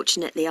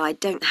unfortunately I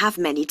don't have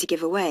many to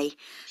give away.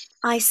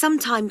 I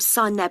sometimes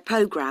sign their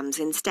programmes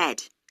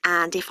instead,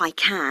 and if I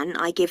can,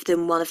 I give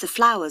them one of the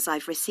flowers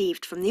I've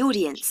received from the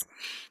audience.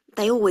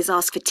 They always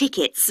ask for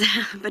tickets,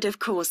 but of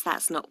course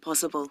that's not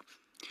possible.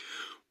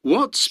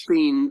 What's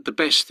been the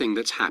best thing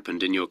that's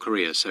happened in your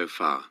career so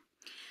far?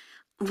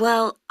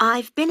 Well,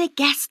 I've been a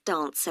guest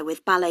dancer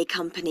with ballet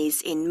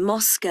companies in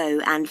Moscow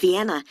and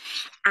Vienna,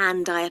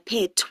 and I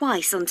appeared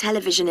twice on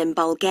television in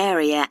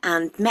Bulgaria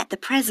and met the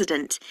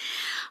president.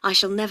 I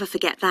shall never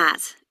forget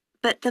that.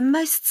 But the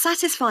most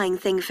satisfying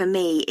thing for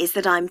me is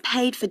that I'm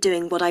paid for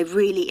doing what I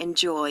really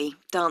enjoy,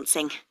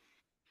 dancing.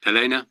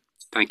 Elena,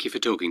 thank you for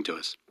talking to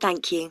us.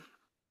 Thank you.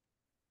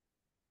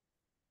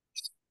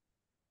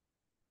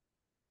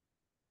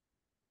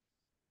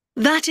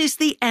 That is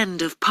the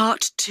end of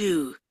part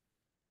 2.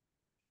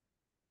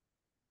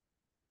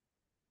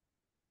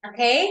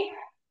 Okay.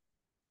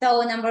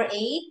 So number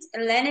 8,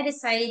 Elena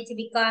decided to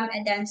become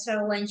a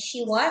dancer when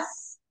she was...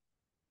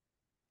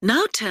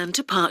 Now turn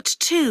to part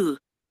 2.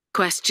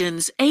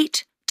 Questions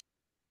 8.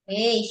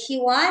 Okay, she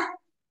was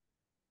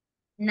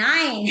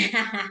 9.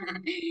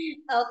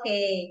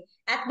 Okay.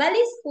 At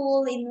ballet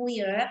school in New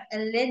York,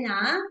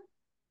 Elena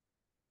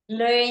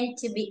learned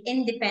to be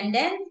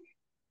independent.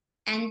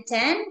 And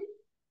 10,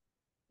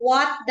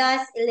 what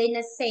does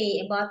Elena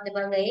say about the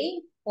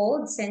ballet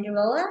called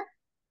Cinderella?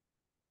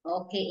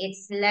 Okay,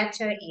 it's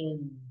letter A.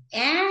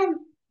 And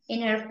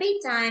in her free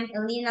time,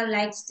 Elena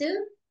likes to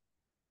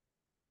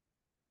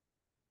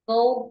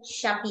go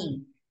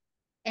shopping.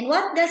 And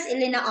what does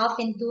Elena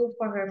often do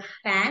for her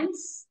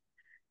fans?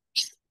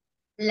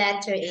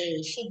 Letter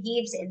A. She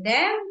gives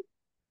them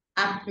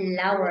a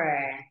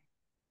flower.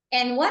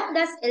 And what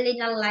does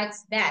Elena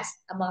likes best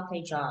about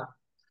her job?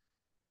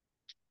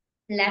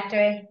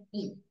 Letter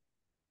B.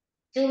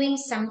 Doing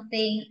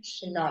something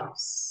she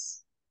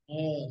loves.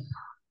 Okay.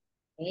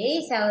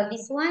 Okay, so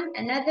this one,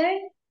 another.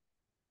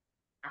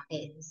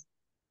 Okay.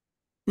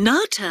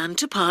 Now turn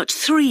to part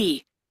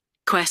 3.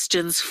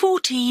 Questions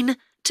 14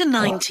 to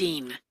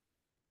 19.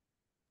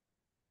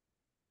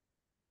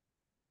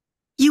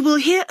 You will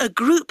hear a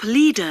group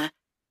leader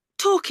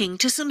talking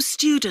to some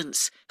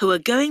students who are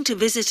going to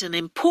visit an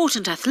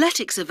important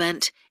athletics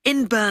event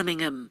in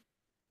Birmingham.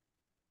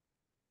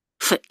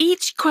 For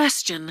each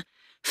question,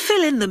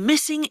 fill in the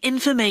missing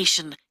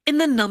information in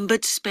the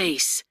numbered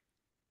space.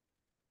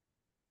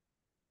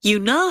 You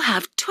now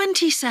have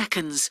 20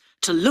 seconds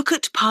to look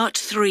at part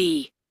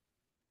 3.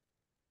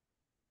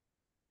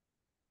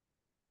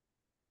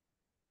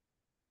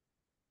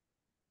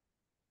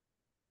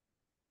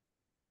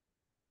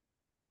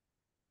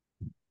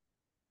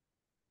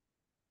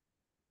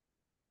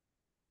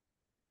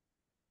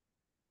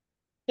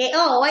 Okay,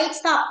 oh, wait,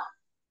 stop.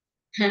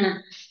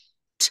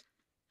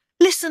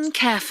 listen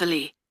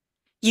carefully.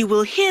 You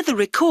will hear the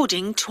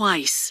recording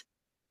twice.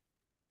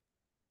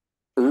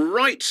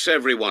 Right,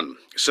 everyone.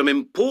 Some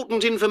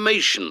important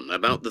information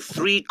about the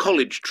 3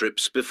 college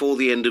trips before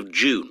the end of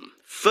June.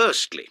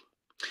 Firstly,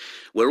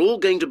 we're all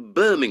going to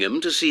Birmingham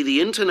to see the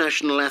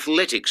International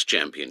Athletics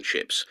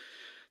Championships.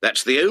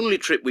 That's the only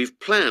trip we've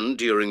planned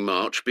during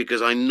March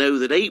because I know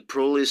that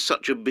April is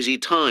such a busy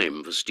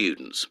time for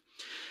students.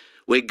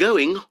 We're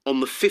going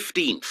on the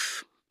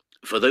 15th.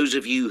 For those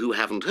of you who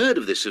haven't heard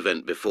of this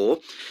event before,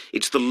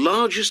 it's the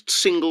largest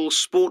single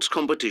sports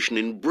competition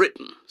in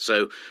Britain,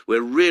 so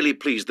we're really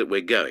pleased that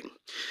we're going.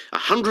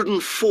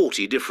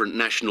 140 different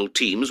national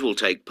teams will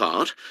take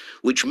part,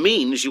 which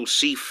means you'll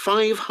see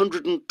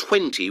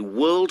 520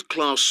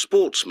 world-class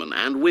sportsmen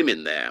and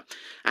women there,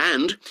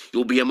 and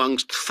you'll be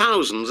amongst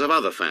thousands of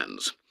other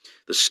fans.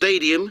 The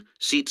stadium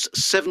seats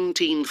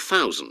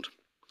 17,000.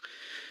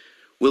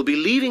 We'll be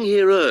leaving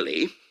here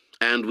early,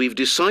 and we've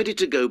decided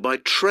to go by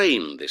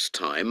train this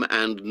time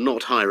and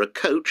not hire a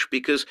coach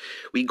because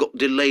we got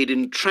delayed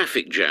in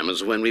traffic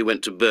jams when we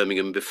went to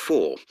Birmingham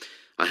before.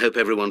 I hope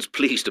everyone's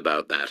pleased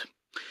about that.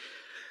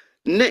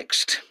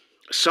 Next,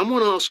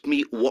 someone asked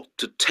me what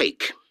to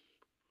take.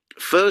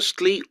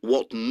 Firstly,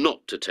 what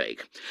not to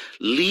take.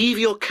 Leave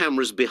your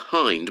cameras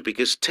behind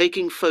because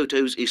taking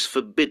photos is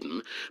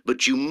forbidden,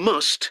 but you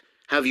must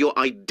have your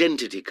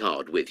identity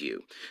card with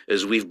you,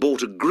 as we've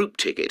bought a group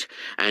ticket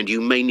and you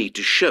may need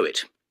to show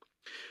it.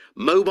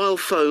 Mobile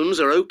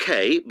phones are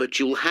okay, but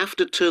you'll have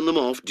to turn them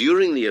off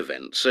during the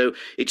event, so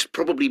it's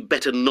probably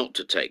better not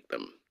to take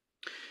them.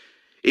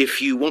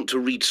 If you want to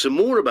read some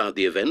more about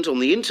the event on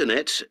the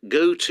internet,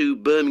 go to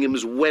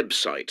Birmingham's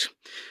website.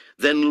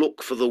 Then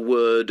look for the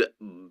word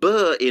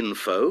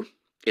BIRINFO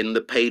in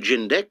the page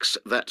index.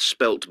 That's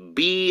spelt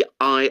BIRINFO.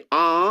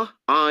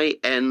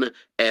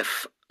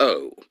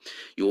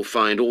 You'll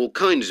find all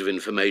kinds of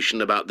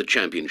information about the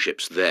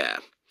championships there.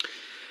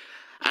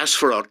 As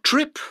for our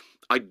trip,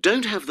 I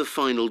don't have the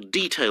final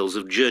details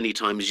of journey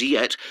times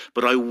yet,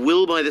 but I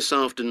will by this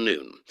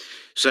afternoon.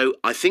 So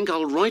I think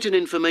I'll write an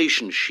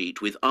information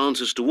sheet with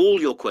answers to all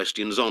your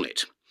questions on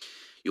it.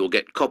 You'll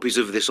get copies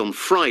of this on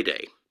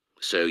Friday,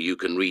 so you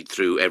can read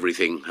through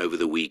everything over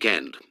the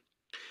weekend.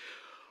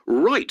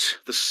 Right,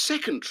 the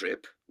second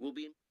trip will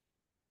be...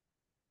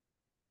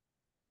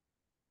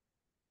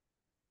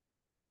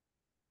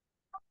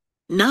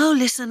 Now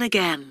listen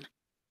again.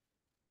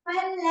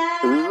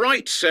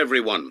 Right,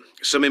 everyone.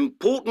 Some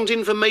important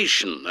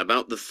information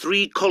about the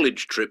 3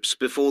 college trips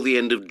before the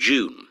end of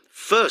June.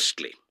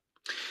 Firstly,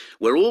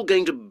 we're all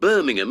going to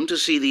Birmingham to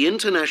see the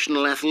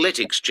International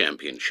Athletics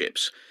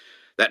Championships.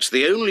 That's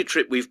the only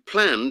trip we've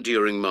planned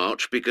during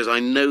March because I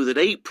know that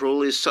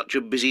April is such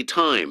a busy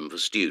time for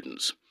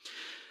students.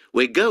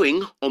 We're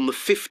going on the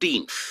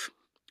 15th.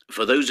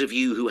 For those of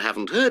you who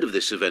haven't heard of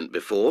this event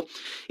before,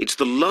 it's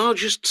the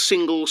largest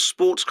single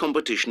sports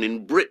competition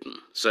in Britain,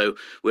 so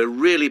we're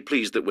really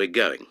pleased that we're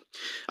going.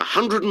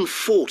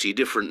 140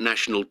 different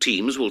national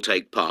teams will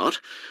take part,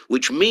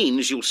 which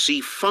means you'll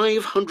see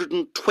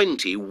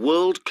 520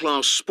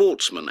 world-class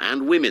sportsmen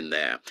and women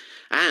there,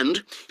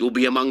 and you'll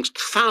be amongst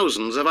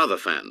thousands of other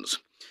fans.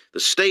 The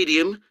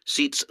stadium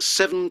seats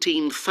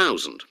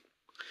 17,000.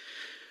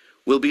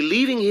 We'll be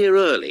leaving here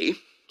early,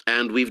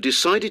 and we've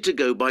decided to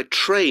go by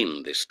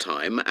train this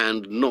time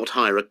and not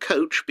hire a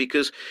coach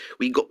because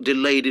we got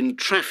delayed in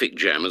traffic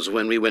jams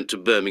when we went to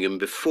Birmingham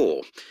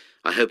before.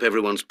 I hope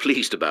everyone's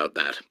pleased about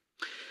that.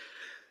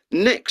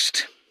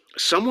 Next,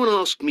 someone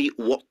asked me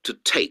what to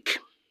take.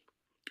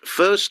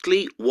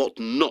 Firstly, what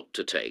not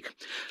to take.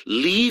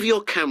 Leave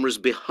your cameras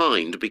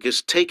behind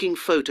because taking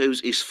photos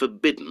is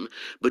forbidden,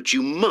 but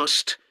you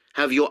must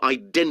have your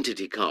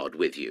identity card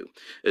with you,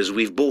 as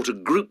we've bought a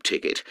group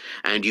ticket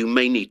and you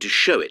may need to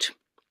show it.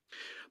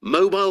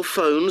 Mobile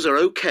phones are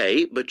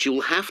okay, but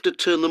you'll have to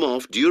turn them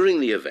off during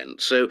the event,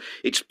 so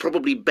it's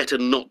probably better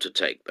not to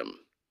take them.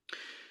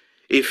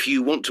 If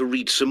you want to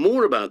read some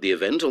more about the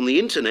event on the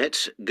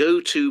internet,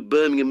 go to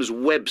Birmingham's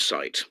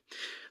website.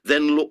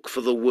 Then look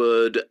for the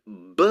word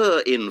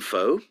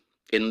BIRINFO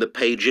in the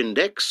page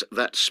index.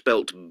 That's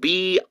spelt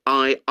BIRINFO.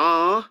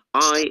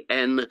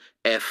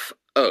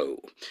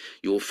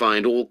 You'll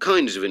find all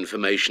kinds of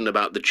information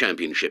about the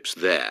championships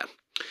there.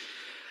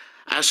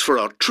 As for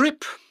our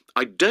trip,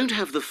 I don't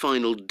have the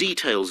final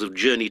details of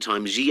journey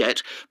times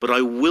yet, but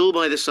I will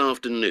by this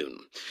afternoon.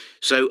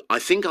 So I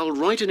think I'll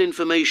write an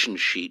information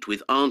sheet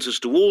with answers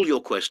to all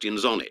your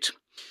questions on it.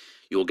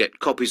 You'll get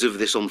copies of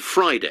this on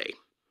Friday,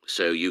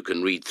 so you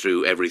can read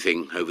through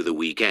everything over the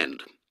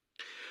weekend.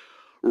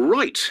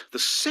 Right, the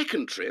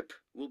second trip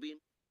will be...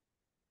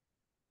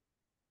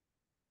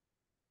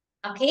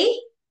 Okay,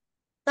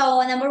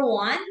 so number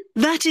 1.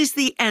 That is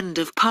the end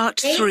of part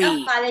Date 3.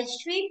 of college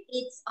trip,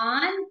 it's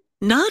on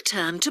Now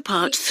turn to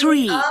part 15th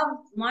 3. of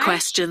March.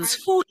 Questions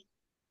 4.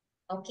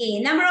 Okay,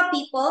 number of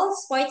people,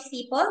 sports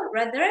people,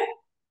 rather.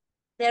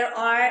 There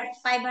are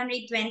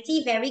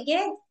 520, very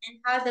good. And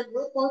how the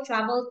group will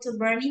travel to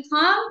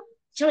Birmingham?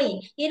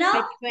 3. You know,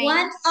 By train.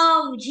 one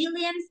of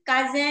Jillian's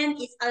cousin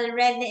is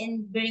already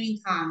in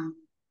Birmingham.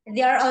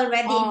 They are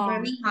already in Oh.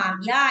 Birmingham.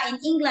 Yeah, in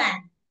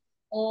England.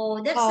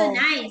 Oh, that's so Oh.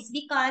 nice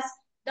because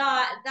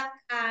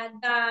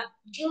the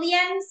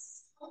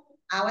Julian's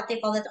what they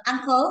call it,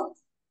 uncle.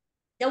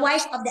 The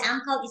wife of the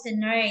uncle is a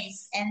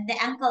nurse and the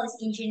uncle is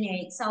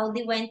engineer. So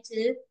they went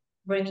to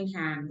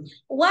Birmingham.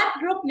 What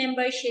group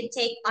member should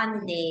take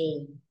on the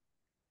day?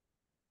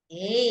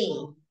 Hey,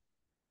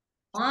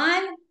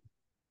 one,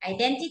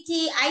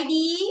 identity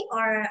ID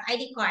or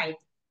ID card.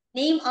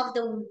 Name of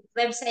the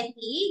website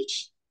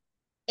page.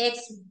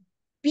 It's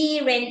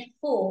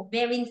Berinfo.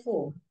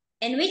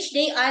 And which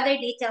day other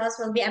details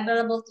will be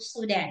available to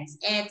students?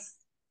 It's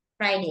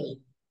Friday.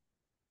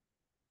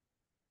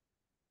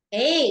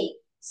 Hey,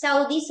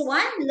 so this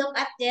one, look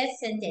at this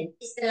sentence.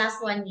 It's the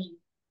last one.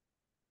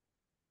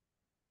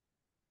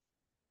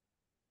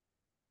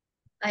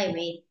 I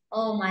wait.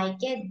 Oh my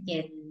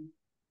God.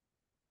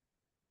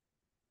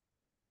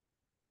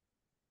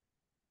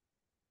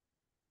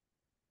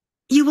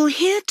 You will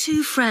hear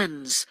two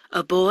friends,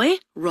 a boy,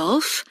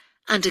 Rolf,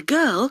 and a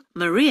girl,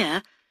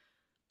 Maria,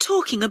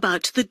 talking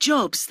about the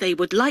jobs they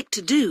would like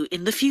to do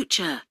in the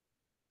future.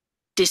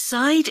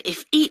 Decide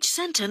if each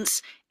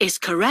sentence is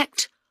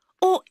correct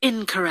or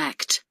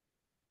incorrect.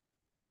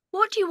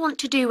 What do you want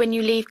to do when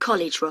you leave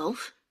college,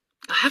 Rolf?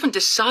 I haven't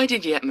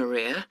decided yet,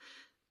 Maria.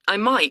 I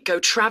might go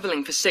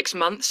travelling for 6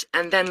 months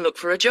and then look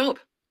for a job.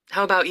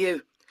 How about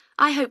you?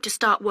 I hope to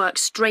start work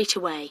straight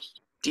away.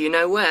 Do you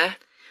know where?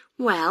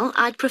 Well,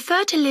 I'd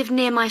prefer to live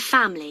near my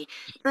family,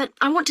 but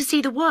I want to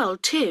see the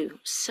world too,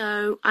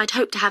 so I'd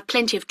hope to have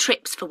plenty of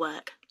trips for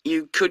work.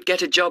 You could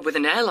get a job with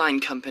an airline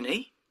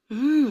company.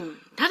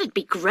 That'd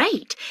be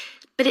great,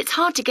 but it's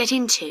hard to get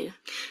into.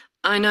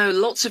 I know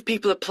lots of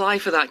people apply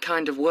for that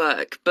kind of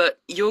work, but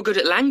you're good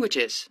at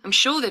languages. I'm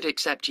sure they'd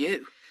accept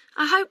you.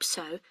 I hope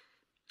so.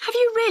 Have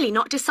you really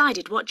not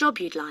decided what job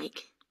you'd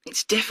like?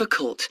 It's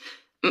difficult.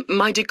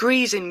 My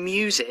degree's in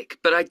music,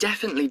 but I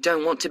definitely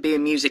don't want to be a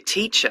music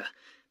teacher.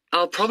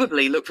 I'll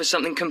probably look for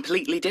something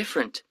completely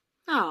different.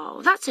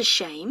 Oh, that's a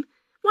shame.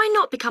 Why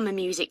not become a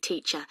music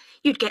teacher?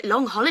 You'd get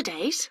long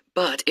holidays.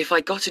 But if I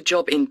got a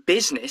job in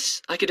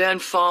business, I could earn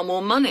far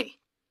more money.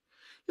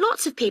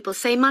 Lots of people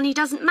say money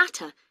doesn't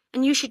matter,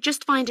 and you should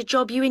just find a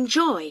job you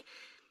enjoy.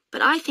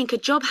 But I think a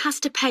job has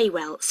to pay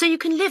well, so you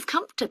can live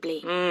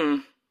comfortably.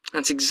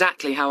 That's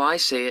exactly how I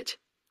see it.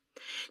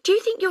 Do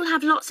you think you'll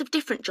have lots of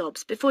different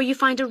jobs before you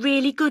find a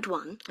really good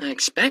one? I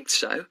expect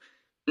so.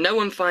 No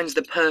one finds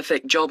the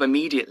perfect job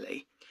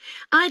immediately.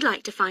 I'd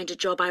like to find a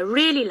job I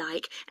really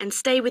like and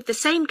stay with the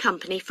same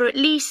company for at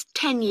least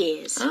 10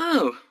 years.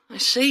 Oh, I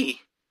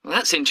see. Well,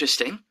 that's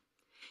interesting.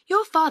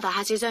 Your father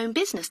has his own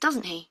business,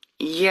 doesn't he?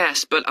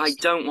 Yes, but I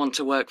don't want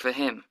to work for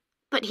him.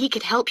 But he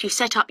could help you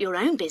set up your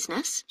own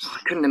business. Oh,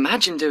 I couldn't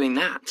imagine doing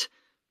that.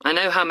 I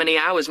know how many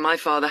hours my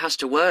father has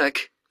to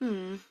work.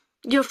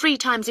 Your free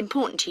time's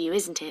important to you,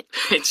 isn't it?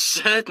 It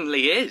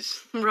certainly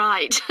is.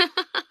 Right.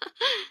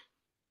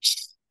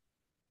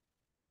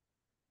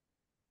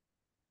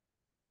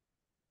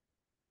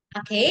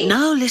 Okay.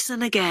 Now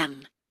listen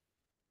again.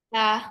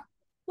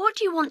 What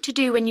do you want to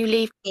do when you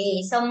leave?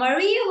 Okay, so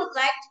Maria would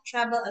like to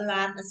travel a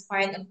lot as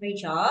part of her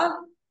job.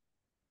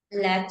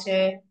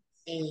 Letter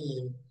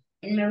A.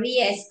 And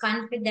Maria is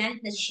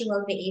confident that she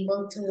will be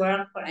able to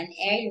work for an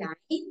airline.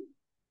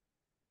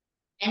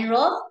 And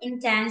Rolf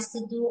intends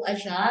to do a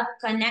job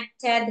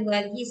connected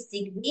with his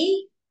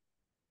degree.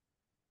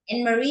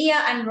 And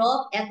Maria and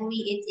Rolf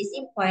agree it is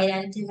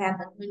important to have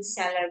a good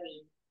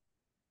salary.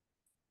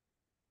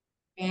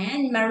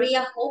 And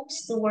Maria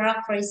hopes to work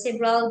for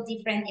several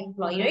different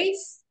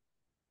employers.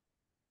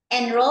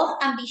 And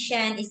Rolf's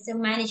ambition is to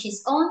manage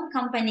his own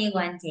company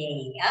one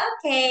day.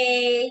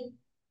 Okay.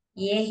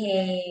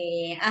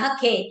 Yay.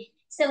 Okay.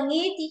 So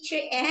me, teacher,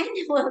 and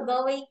we're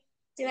going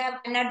to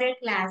have another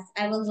class.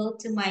 I will go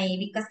to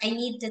because I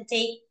need to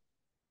take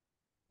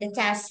the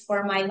test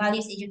for my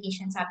values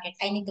education subject.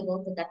 I need to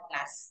go to that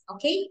class.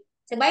 Okay?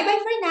 So bye-bye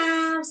for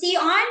now. See you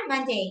on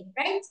Monday,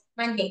 right?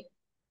 Monday.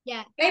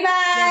 Yeah.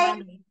 Bye-bye.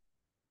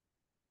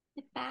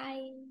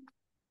 Bye.